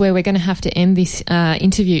 That's where we're going to have to end this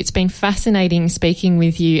interview. It's been fascinating speaking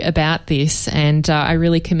with you about this, and I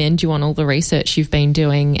really commend you on all the research you've been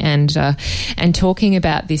doing and talking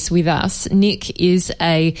about this with us. Nic is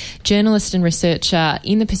a journalist and researcher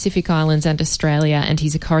in the Pacific Islands and Australia, and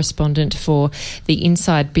he's a correspondent for the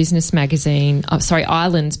Inside Business magazine,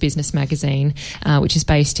 Islands Business magazine, which is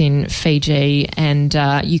based in Fiji. And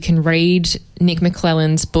you can read Nic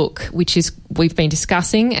Maclellan's book, which is we've been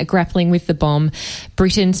discussing, Grappling With The Bomb,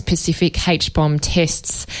 Britain's Pacific H-Bomb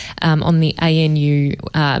Tests, on the ANU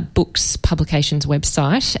Books Publications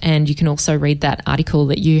website. And you can also read that article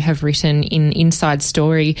that you have written in Inside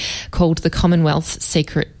Story called The Commonwealth's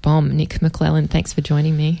Secret Bomb. Nic Maclellan, thanks for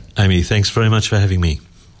joining me. Amy, thanks very much for having me.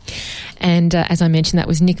 And as I mentioned, that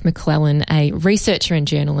was Nic Maclellan, a researcher and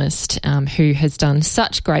journalist who has done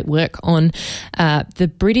such great work on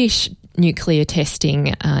the British nuclear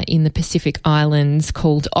testing in the Pacific Islands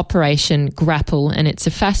called Operation Grapple, and it's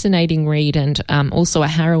a fascinating read and also a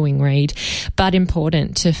harrowing read, but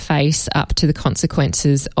important to face up to the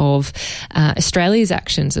consequences of Australia's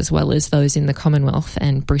actions as well as those in the Commonwealth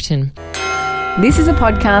and Britain. This is a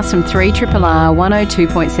podcast from 3RRR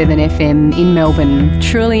 102.7 FM in Melbourne,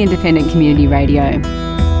 truly independent community radio.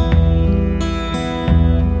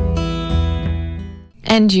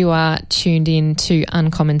 And you are tuned in to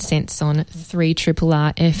Uncommon Sense on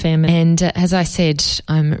 3RRR FM. And as I said,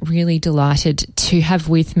 I'm really delighted to have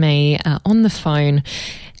with me on the phone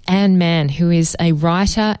Anne Manne, who is a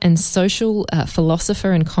writer and social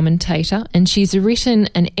philosopher and commentator. And she's written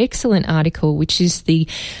an excellent article, which is the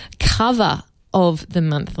cover of the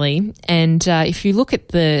monthly. And if you look at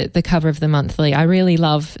the cover of the monthly, I really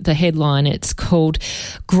love the headline. It's called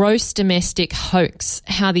Gross Domestic Hoax,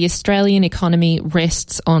 How the Australian Economy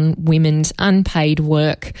Rests on Women's Unpaid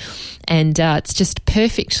Work. And it's just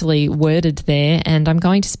perfectly worded there. And I'm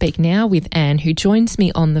going to speak now with Anne, who joins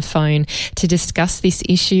me on the phone to discuss this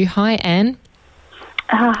issue. Hi, Anne.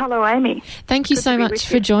 Hello, Amy. Thank you so much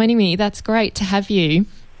for joining me. That's great to have you.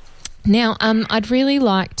 Now, I'd really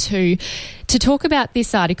like to talk about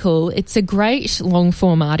this article. It's a great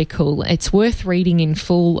long-form article. It's worth reading in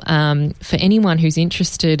full for anyone who's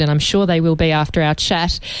interested, and I'm sure they will be after our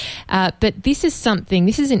chat. But this is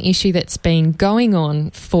an issue that's been going on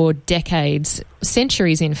for decades,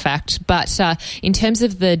 centuries in fact. But in terms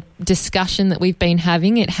of the discussion that we've been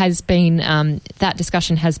having, it has been that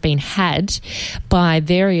discussion has been had by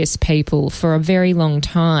various people for a very long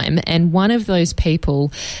time. And one of those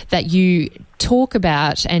people that you talk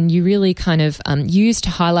about, and you really kind of use to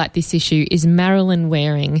highlight this issue, is Marilyn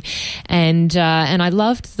Waring. And I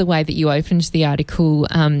loved the way that you opened the article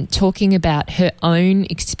talking about her own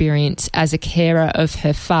experience as a carer of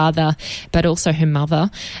her father, but also her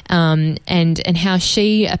mother, and how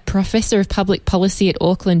she, a professor of public policy at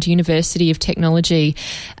Auckland University of Technology,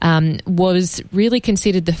 was really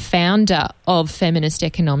considered the founder of feminist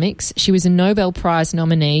economics. She was a Nobel Prize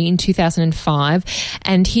nominee in 2005,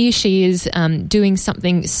 and here she is doing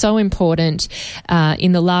something so important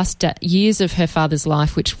in the last years of her father's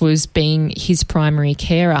life, which was being his primary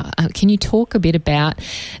carer. Can you talk a bit about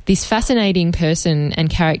this fascinating person and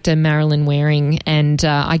character, Marilyn Waring, and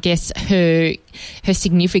I guess her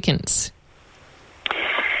significance?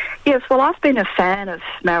 Yes, well, I've been a fan of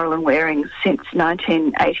Marilyn Waring since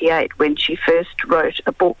 1988, when she first wrote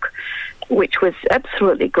a book which was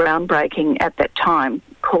absolutely groundbreaking at that time,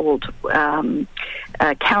 called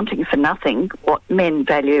Counting for Nothing, What Men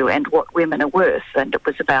Value and What Women Are Worth. And it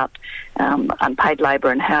was about unpaid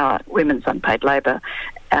labour and how women's unpaid labour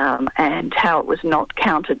and how it was not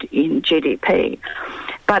counted in GDP.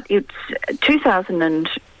 But it's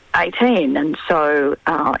 2018, and so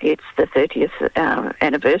it's the 30th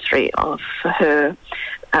anniversary of her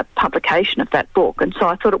publication of that book. And so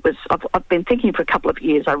I thought I've been thinking for a couple of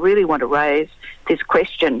years, I really want to raise this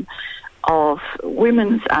question of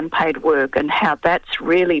women's unpaid work and how that's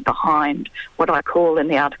really behind what I call in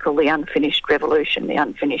the article the unfinished revolution, the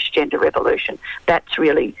unfinished gender revolution. That's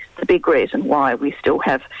really the big reason why we still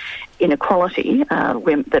have inequality,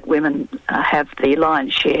 that women have the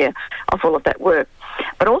lion's share of all of that work.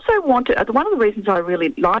 But also one of the reasons I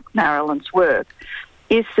really like Marilyn's work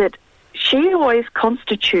is that she always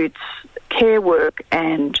constitutes care work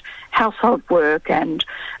and household work and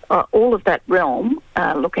all of that realm,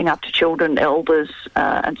 looking up to children, elders,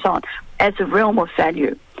 and so on, as a realm of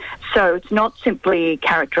value. So it's not simply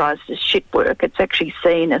characterised as shit work, it's actually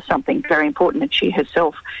seen as something very important, and she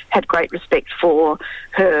herself had great respect for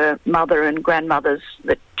her mother and grandmothers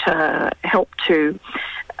that helped to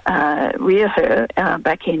rear her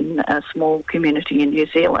back in a small community in New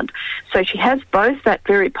Zealand. So she has both that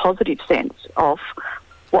very positive sense of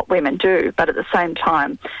what women do, but at the same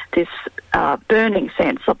time this burning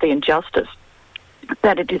sense of the injustice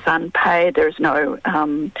that it is unpaid, there is no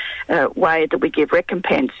way that we give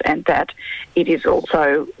recompense, and that it is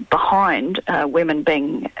also behind women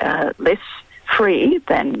being less free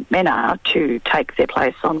than men are to take their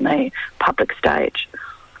place on the public stage.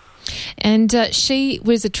 And she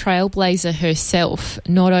was a trailblazer herself,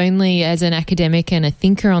 not only as an academic and a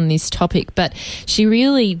thinker on this topic, but she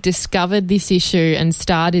really discovered this issue and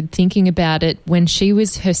started thinking about it when she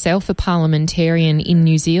was herself a parliamentarian in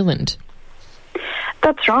New Zealand.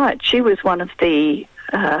 That's right. She was one of the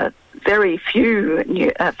very few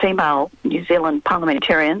female New Zealand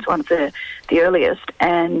parliamentarians, one of the earliest,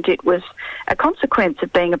 and it was a consequence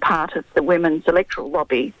of being a part of the women's electoral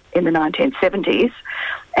lobby in the 1970s.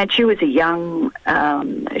 And she was a young,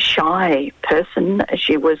 shy person.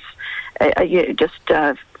 She was just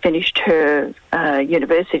finished her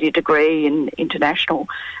university degree in international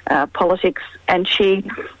politics, and she,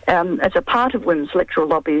 as a part of women's electoral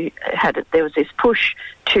lobby, there was this push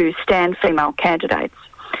to stand female candidates,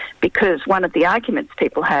 because one of the arguments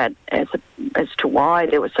people had as to why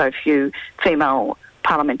there were so few female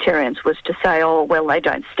parliamentarians was to say, oh, well, they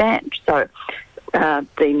don't stand. So the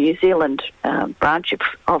New Zealand branch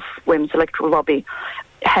of women's electoral lobby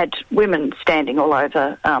had women standing all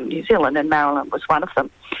over New Zealand, and Marilyn was one of them.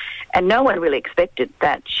 And no one really expected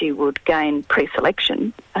that she would gain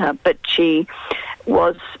pre-selection, but she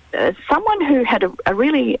was someone who had a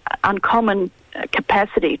really uncommon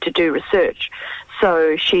capacity to do research.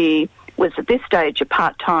 So she was at this stage a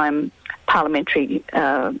part-time parliamentary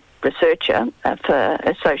researcher,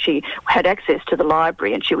 so she had access to the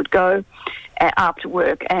library, and she would go after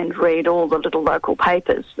work and read all the little local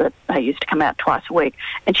papers that used to come out twice a week.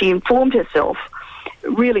 And she informed herself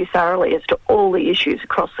really thoroughly as to all the issues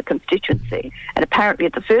across the constituency. And apparently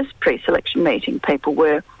at the first pre-selection meeting, people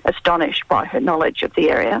were astonished by her knowledge of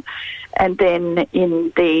the area. And then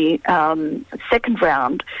in the second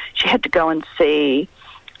round, she had to go and see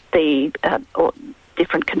the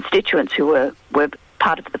different constituents who were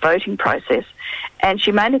part of the voting process. And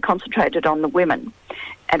she mainly concentrated on the women.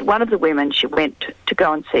 And one of the women she went to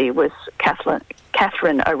go and see was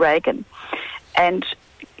Catherine O'Regan. And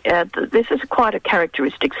this is quite a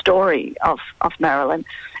characteristic story of Marilyn.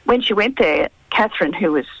 When she went there, Catherine,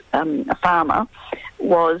 who was a farmer,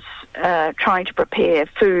 was trying to prepare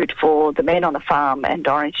food for the men on the farm and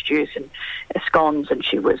orange juice and scones, and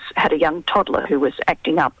she had a young toddler who was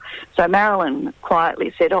acting up. So Marilyn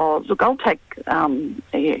quietly said, "Oh, look, I'll take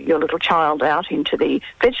your little child out into the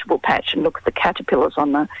vegetable patch and look at the caterpillars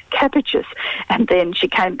on the cabbages." And then she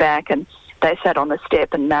came back and they sat on the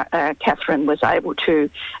step, and Catherine was able to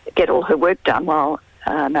get all her work done while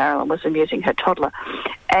Marilyn was amusing her toddler.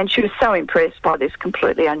 And she was so impressed by this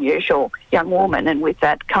completely unusual young woman and with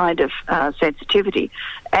that kind of sensitivity.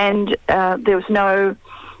 And there was no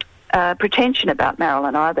pretension about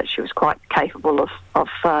Marilyn either. She was quite capable of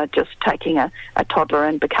just taking a toddler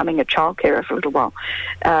and becoming a childcarer for a little while.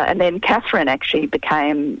 And then Catherine actually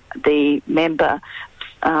became the member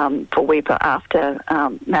for Weeper after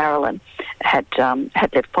Marilyn had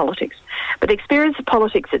left politics. But the experience of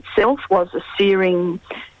politics itself was a searing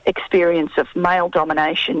experience of male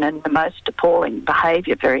domination and the most appalling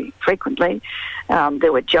behaviour very frequently.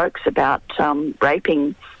 There were jokes about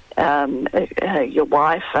raping your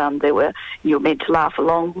wife. You were meant to laugh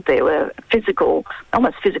along. There were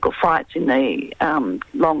almost physical fights in the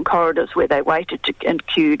long corridors where they waited and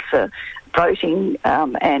queued for voting,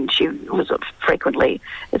 and she was frequently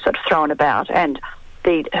sort of thrown about. And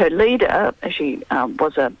her leader, she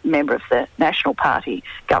was a member of the National Party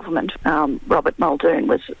government, Robert Muldoon,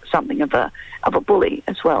 was something of a bully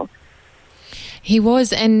as well. He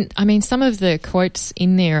was, and I mean, some of the quotes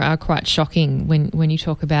in there are quite shocking when you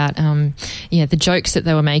talk about, the jokes that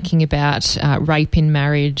they were making about rape in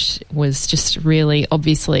marriage was just really,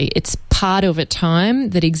 obviously, it's part of a time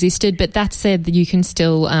that existed, but that said, you can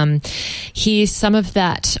still hear some of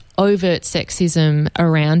that overt sexism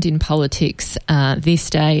around in politics this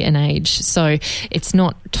day and age. So it's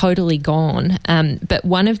not totally gone. But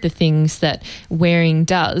one of the things that Waring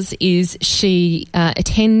does is she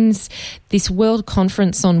attends this World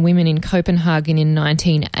Conference on Women in Copenhagen in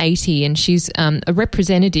 1980, and she's a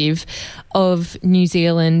representative of New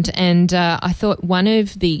Zealand. And I thought one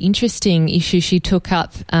of the interesting issues she took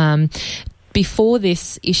up before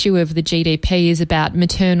this issue of the GDP is about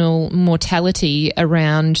maternal mortality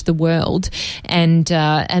around the world, and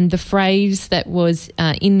the phrase that was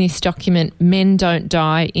in this document, "men don't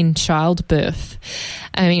die in childbirth."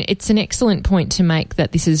 I mean, it's an excellent point to make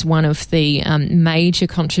that this is one of the major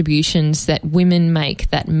contributions that women make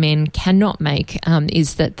that men cannot make,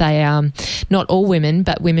 is that they are not all women,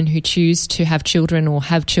 but women who choose to have children or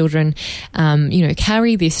have children,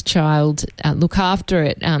 carry this child, look after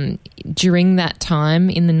it during that time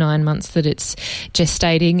in the 9 months that it's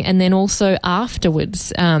gestating, and then also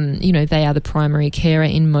afterwards. They are the primary carer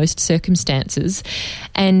in most circumstances.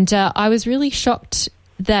 And I was really shocked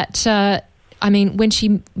that when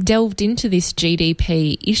she delved into this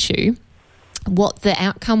GDP issue, what the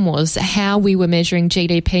outcome was, how we were measuring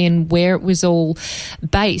GDP and where it was all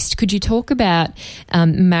based. Could you talk about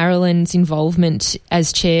Marilyn's involvement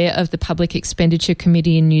as chair of the Public Expenditure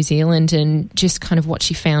Committee in New Zealand and just kind of what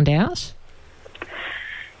she found out?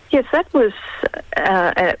 Yes, that was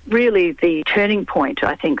really the turning point,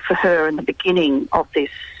 I think, for her in the beginning of this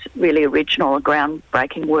really original,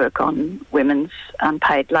 groundbreaking work on women's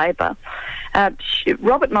unpaid labour.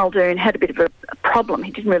 Robert Muldoon had a bit of a problem.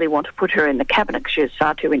 He didn't really want to put her in the cabinet because she was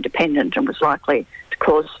far too independent and was likely to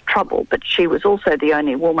cause trouble, but she was also the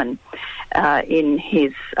only woman in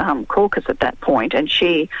his caucus at that point, and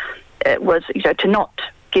she was, to not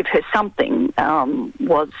give her something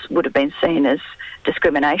would have been seen as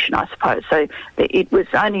discrimination, I suppose. So it was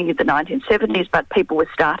only the 1970s, but people were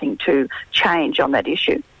starting to change on that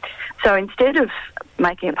issue. So instead of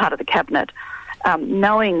making her part of the cabinet,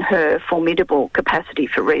 knowing her formidable capacity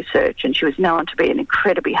for research, and she was known to be an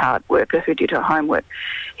incredibly hard worker who did her homework,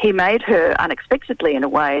 he made her unexpectedly, in a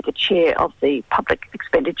way, the chair of the Public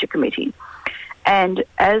Expenditure Committee. And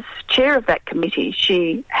as chair of that committee,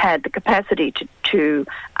 she had the capacity to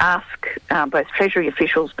ask both Treasury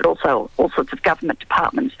officials but also all sorts of government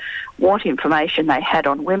departments what information they had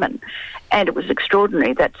on women. And it was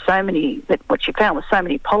extraordinary that what she found was so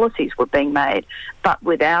many policies were being made, but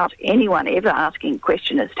without anyone ever asking a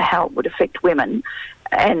question as to how it would affect women,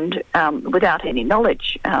 and without any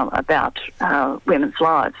knowledge about women's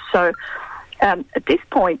lives. So at this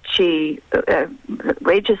point, she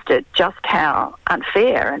registered just how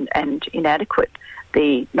unfair and inadequate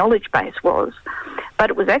the knowledge base was. But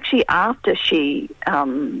it was actually after she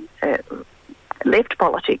left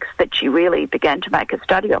politics that she really began to make a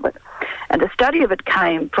study of it. And the study of it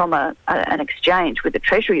came from an exchange with a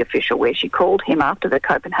Treasury official where she called him after the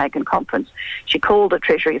Copenhagen conference. She called a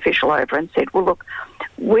Treasury official over and said, well, look,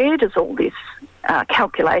 where does all this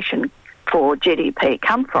calculation for GDP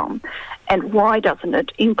come from, and why doesn't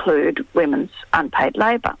it include women's unpaid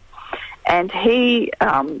labour? And she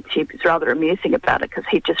was rather amusing about it because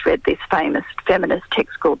he'd just read this famous feminist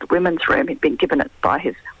text called The Women's Room. He'd been given it by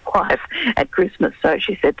his wife at Christmas. So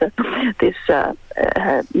she said that this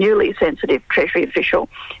newly sensitive Treasury official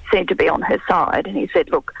seemed to be on her side, and he said,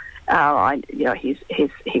 "Look,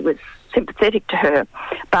 he was sympathetic to her,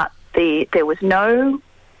 but there was no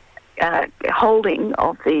holding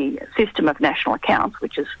of the system of national accounts,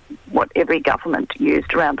 which is what every government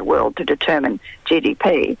used around the world to determine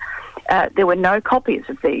GDP." There were no copies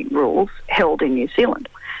of the rules held in New Zealand.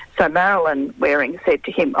 So Marilyn Waring said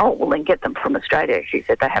to him, "Oh, well, then get them from Australia." She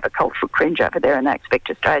said they have a cultural cringe over there and they expect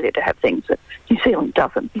Australia to have things that New Zealand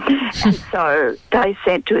doesn't. And so they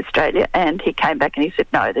sent to Australia, and he came back and he said,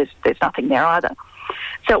 "No, there's nothing there either."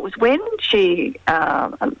 So it was when she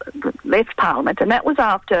left Parliament, and that was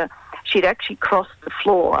after she'd actually crossed the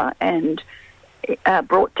floor and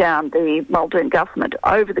brought down the Muldoon government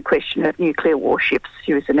over the question of nuclear warships.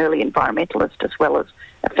 She was an early environmentalist as well as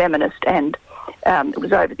a feminist, and it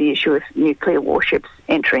was over the issue of nuclear warships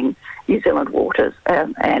entering New Zealand waters,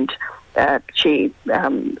 and she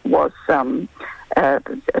was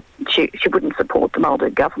she wouldn't support the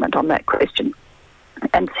Muldoon government on that question.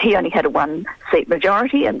 And he only had a one-seat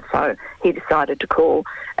majority, and so he decided to call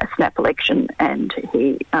a snap election, and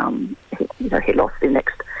he lost the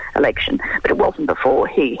next election. But it wasn't before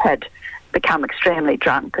he had become extremely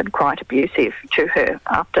drunk and quite abusive to her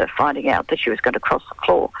after finding out that she was going to cross the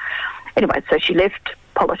floor. Anyway, so she left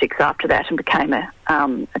politics after that and became a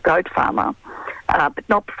goat farmer, but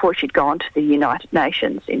not before she'd gone to the United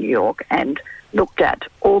Nations in New York and looked at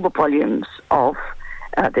all the volumes of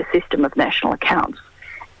the system of national accounts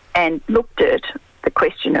and looked at the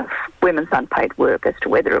question of women's unpaid work as to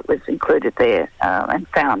whether it was included there, and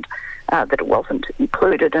found that it wasn't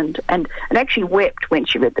included, and actually wept when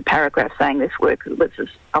she read the paragraph saying this work was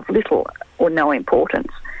of little or no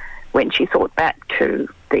importance when she thought back to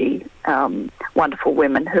the wonderful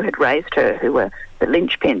women who had raised her, who were the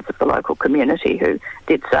linchpins of the local community, who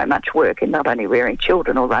did so much work in not only rearing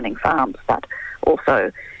children or running farms, but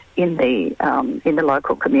also in the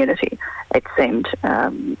local community. It seemed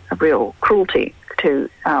a real cruelty to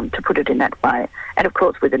put it in that way, and of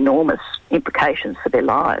course with enormous implications for their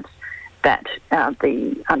lives, that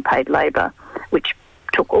the unpaid labour, which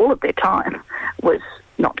took all of their time, was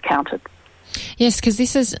not counted. Yes, because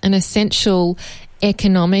this is an essential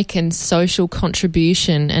economic and social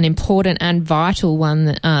contribution, an important and vital one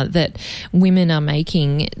that women are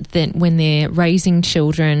making, that when they're raising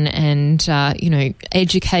children and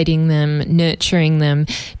educating them, nurturing them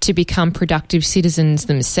to become productive citizens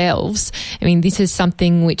themselves. I mean, this is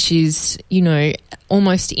something which is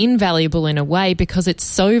almost invaluable in a way because it's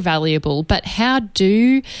so valuable. But how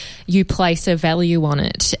do you place a value on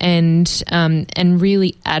it and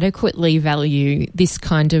really adequately value this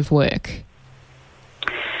kind of work?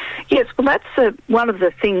 Yes, well, that's one of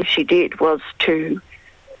the things she did, was to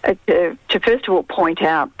first of all point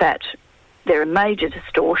out that there are major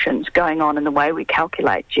distortions going on in the way we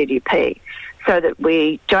calculate GDP, so that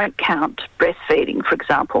we don't count breastfeeding, for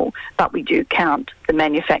example, but we do count the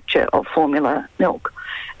manufacture of formula milk,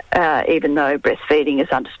 even though breastfeeding is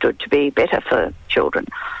understood to be better for children.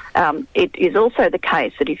 It is also the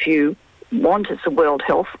case that if you want, as the World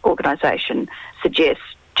Health Organization suggests,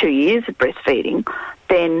 2 years of breastfeeding,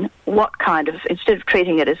 then what kind of, instead of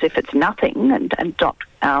treating it as if it's nothing and not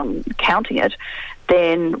counting it,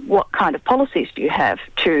 then what kind of policies do you have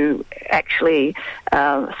to actually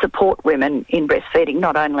support women in breastfeeding,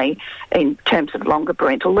 not only in terms of longer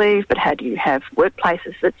parental leave, but how do you have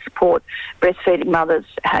workplaces that support breastfeeding mothers?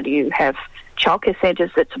 How do you have childcare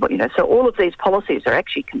centres that support, so all of these policies are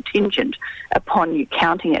actually contingent upon you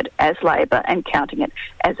counting it as labour and counting it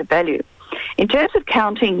as a value. In terms of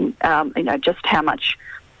counting, just how much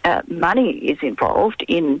money is involved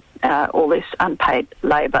in all this unpaid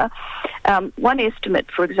labour, one estimate,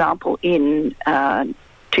 for example, in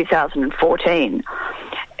 2014,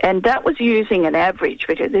 and that was using an average,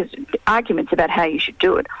 because there's arguments about how you should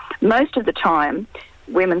do it. Most of the time,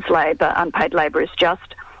 women's labour, unpaid labour, is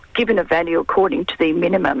just given a value according to the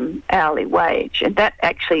minimum hourly wage, and that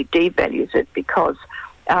actually devalues it because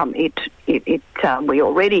we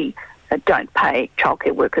already don't pay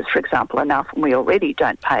childcare workers, for example, enough, and we already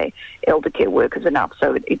don't pay elder care workers enough,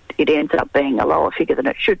 so it ends up being a lower figure than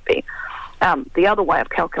it should be. The other way of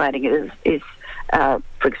calculating it is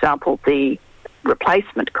for example, the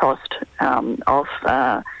replacement cost of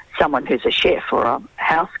someone who's a chef or a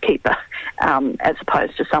housekeeper as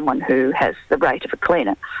opposed to someone who has the rate of a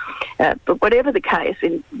cleaner. But whatever the case,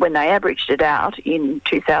 when they averaged it out in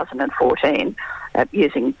 2014,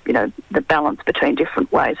 using the balance between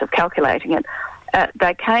different ways of calculating it,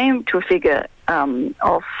 they came to a figure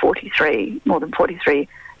of more than 43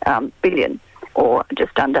 billion, or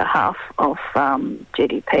just under half of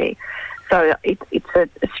GDP. So it's a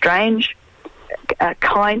strange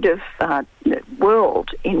kind of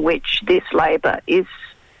world in which this labour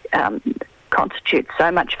constitutes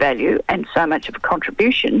so much value and so much of a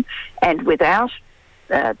contribution, and without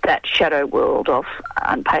that shadow world of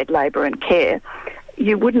unpaid labour and care,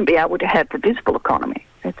 you wouldn't be able to have the visible economy.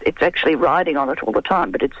 It's actually riding on it all the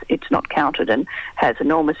time, but it's not counted and has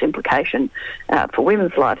enormous implication for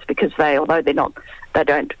women's lives, because although they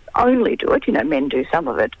don't only do it, men do some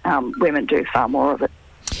of it, women do far more of it.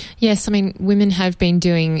 Yes, I mean, women have been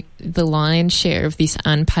doing the lion's share of this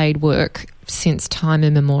unpaid work since time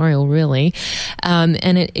immemorial, really. And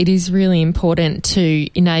it is really important to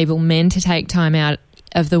enable men to take time out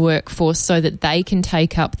of the workforce so that they can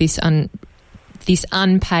take up this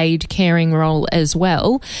unpaid caring role as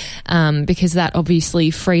well, because that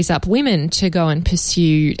obviously frees up women to go and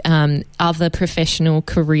pursue other professional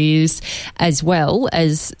careers as well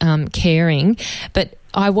as caring. But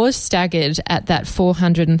I was staggered at that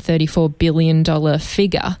 $434 billion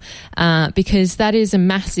figure because that is a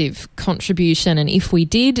massive contribution, and if we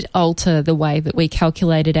did alter the way that we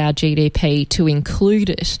calculated our GDP to include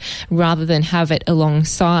it rather than have it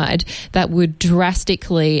alongside, that would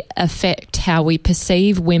drastically affect how we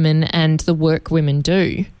perceive women and the work women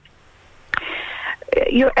do.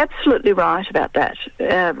 You're absolutely right about that.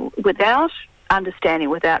 Without understanding,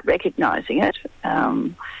 without recognising it,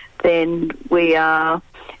 then we are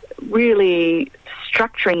really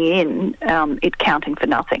structuring in it counting for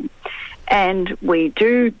nothing. And we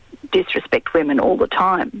do disrespect women all the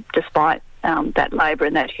time, despite that labour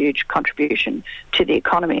and that huge contribution to the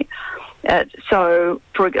economy. So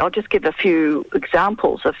I'll just give a few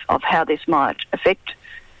examples of how this might affect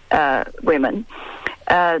women.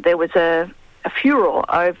 There was a furor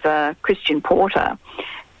over Christian Porter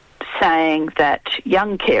saying that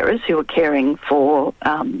young carers who were caring for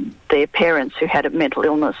their parents who had a mental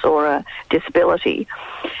illness or a disability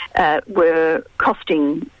were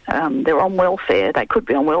costing, they were on welfare, they could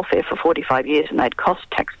be on welfare for 45 years, and they'd cost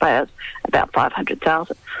taxpayers about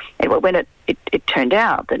 $500,000. Anyway, when it turned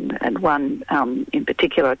out, and one in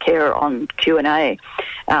particular, a carer on Q&A,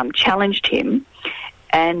 challenged him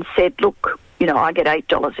and said, look, I get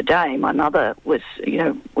 $8 a day. My mother was,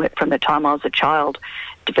 from the time I was a child,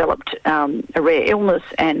 developed a rare illness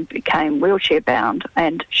and became wheelchair bound,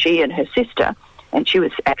 and she and her sister, and she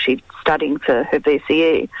was actually studying for her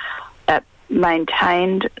VCE,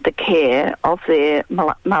 maintained the care of their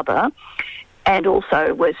mother and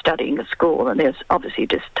also were studying at school, and there's obviously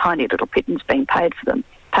just tiny little pittance being paid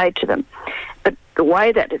to them. But the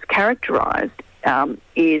way that is characterised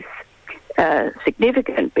is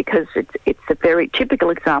significant, because it's a very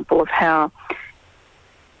typical example of how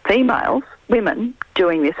women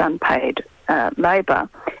doing this unpaid labour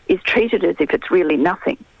is treated as if it's really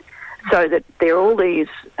nothing. So that there are all these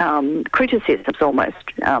criticisms almost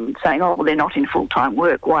saying, oh, well, they're not in full-time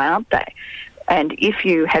work, why aren't they? And if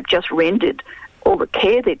you have just rendered all the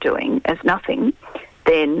care they're doing as nothing,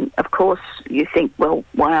 then of course you think, well,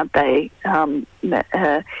 why aren't they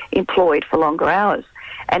employed for longer hours?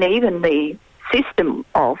 And even the system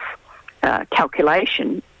of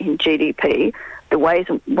calculation in GDP, the ways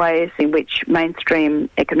in which mainstream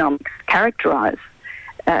economics characterises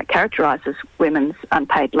women's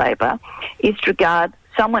unpaid labour, is to regard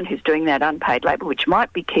someone who's doing that unpaid labour, which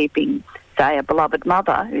might be keeping, say, a beloved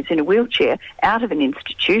mother who's in a wheelchair out of an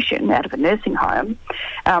institution, out of a nursing home,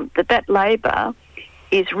 that labour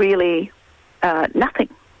is really nothing.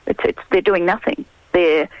 They're doing nothing.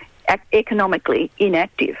 They're economically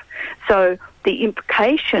inactive. So the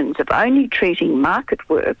implications of only treating market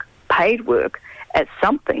work, paid work, as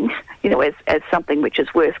something, as something which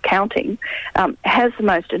is worth counting, has the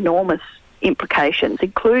most enormous implications,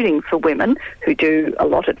 including for women who do a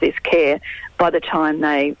lot of this care by the time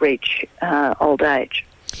they reach old age.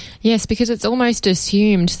 Yes, because it's almost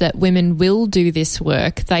assumed that women will do this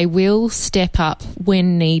work. They will step up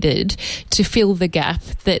when needed to fill the gap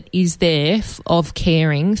that is there of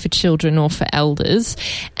caring for children or for elders.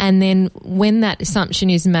 And then when that assumption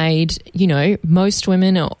is made, you know, most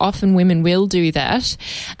women or often women will do that.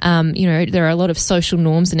 You know, there are a lot of social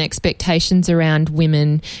norms and expectations around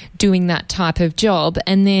women doing that type of job.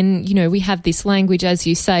 And then, you know, we have this language, as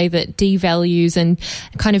you say, that devalues and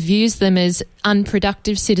kind of views them as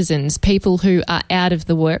unproductive citizens, people who are out of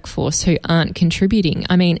the workforce, who aren't contributing.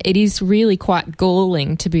 I mean, it is really quite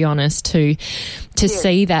galling, to be honest, to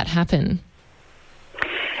see that happen.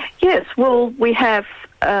 Yes, well, we have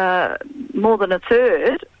more than a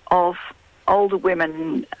third of older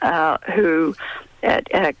women who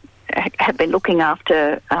have been looking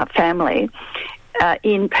after family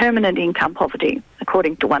in permanent income poverty,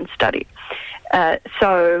 according to one study.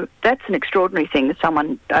 So that's an extraordinary thing that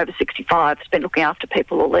someone over 65 has been looking after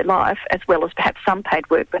people all their life, as well as perhaps some paid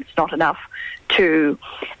work, but it's not enough to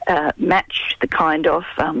match the kind of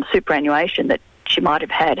superannuation that she might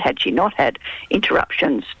have had she not had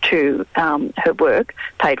interruptions to her work,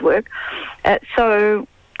 paid work. So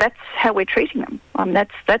that's how we're treating them.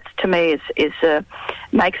 That's to me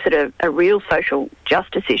makes it a real social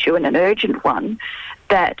justice issue and an urgent one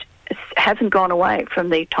that hasn't gone away from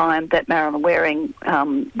the time that Marilyn Waring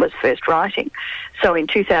was first writing. So in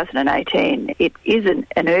 2018, it is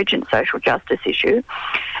an urgent social justice issue.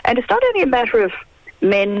 And it's not only a matter of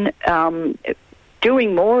men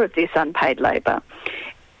doing more of this unpaid labour.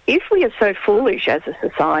 If we are so foolish as a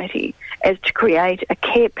society as to create a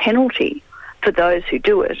care penalty for those who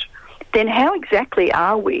do it, then how exactly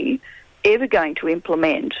are we ever going to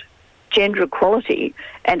implement gender equality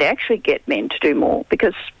and actually get men to do more?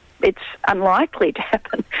 Because it's unlikely to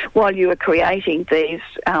happen while you are creating these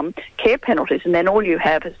care penalties, and then all you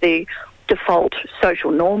have is the default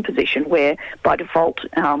social norm position where by default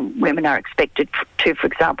women are expected to, for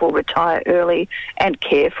example, retire early and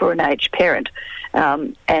care for an aged parent.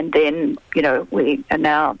 And then, you know, we are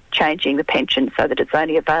now changing the pension so that it's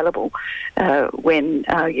only available when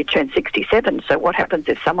you turn 67. So what happens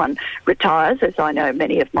if someone retires, as I know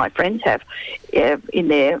many of my friends have, in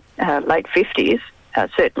their late 50s,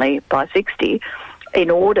 certainly by 60, in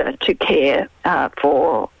order to care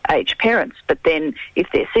for aged parents. But then if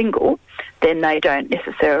they're single, then they don't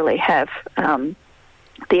necessarily have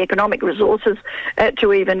the economic resources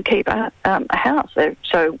to even keep a house.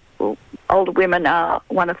 So older women are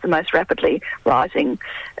one of the most rapidly rising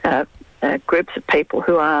groups of people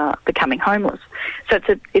who are becoming homeless. So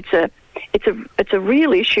it's a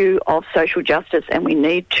real issue of social justice, and we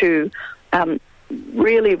need to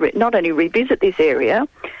really not only revisit this area,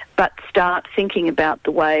 but start thinking about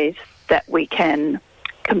the ways that we can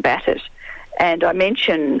combat it. And I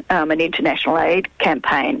mention an international aid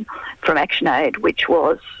campaign from ActionAid, which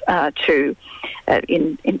was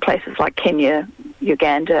in places like Kenya,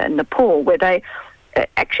 Uganda and Nepal, where they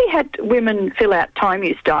actually had women fill out time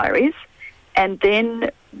use diaries, and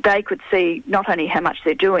then they could see not only how much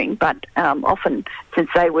they're doing, but often, since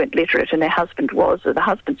they weren't literate and their husband was, or the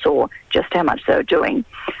husband saw just how much they were doing,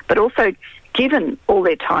 but also, given all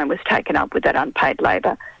their time was taken up with that unpaid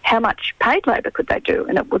labour, how much paid labour could they do?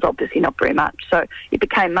 And it was obviously not very much. So it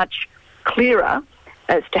became much clearer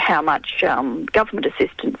as to how much government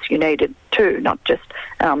assistance you needed too, not just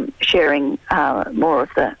sharing more of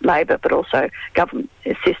the labour, but also government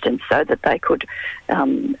assistance so that they could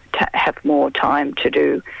have more time to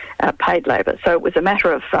do paid labour. So it was a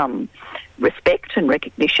matter of respect and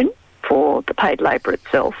recognition for the paid labour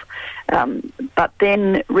itself, but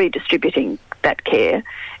then redistributing that care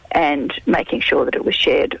and making sure that it was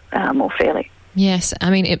shared more fairly. Yes, I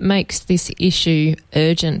mean, it makes this issue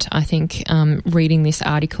urgent, I think, reading this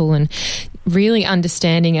article and really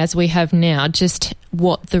understanding, as we have now, just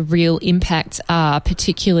what the real impacts are,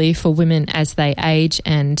 particularly for women as they age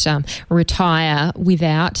and retire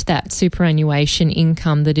without that superannuation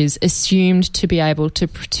income that is assumed to be able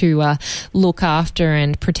to look after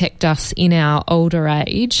and protect us in our older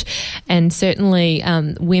age. And certainly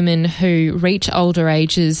women who reach older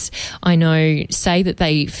ages, I know, say that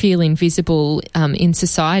they feel invisible in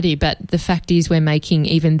society, but the fact is we're making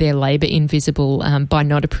even their labour invisible by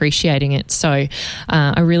not appreciating it. So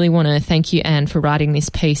I really want to thank you, Anne, for writing this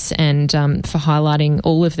piece and for highlighting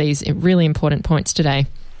all of these really important points today.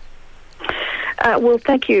 Well,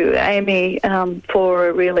 thank you, Amy, for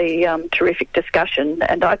a really terrific discussion.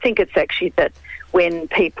 And I think it's actually that when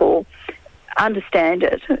people understand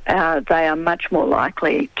it, they are much more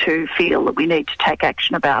likely to feel that we need to take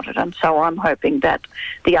action about it. And so I'm hoping that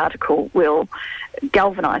the article will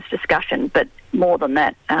galvanise discussion, but more than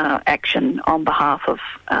that, action on behalf of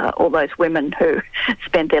all those women who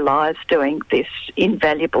spend their lives doing this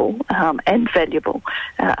invaluable and valuable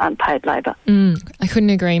unpaid labour. I couldn't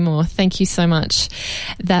agree more. Thank you so much.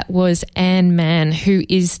 That was Anne Manne, who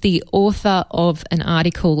is the author of an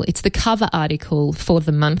article. It's the cover article for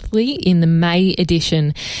The Monthly in the May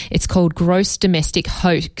edition. It's called Gross Domestic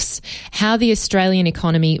Hoax, How the Australian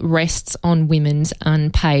Economy Rests on Women's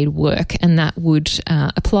Unpaid Work. And that would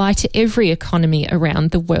apply to every economy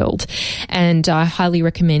around the world. And I highly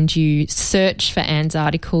recommend you search for Anne's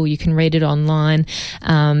article. You can read it online.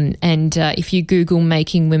 And if you Google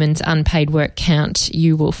Making Women's Unpaid Work Count,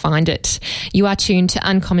 you will find it. You are tuned to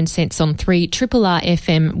Uncommon Sense on 3RRR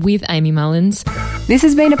FM with Amy Mullins. This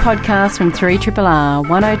has been a podcast from 3RRR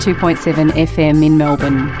 102.7 FM in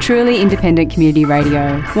Melbourne. Truly independent community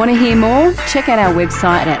radio. Want to hear more? Check out our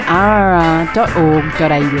website at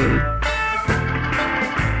rrr.org.au.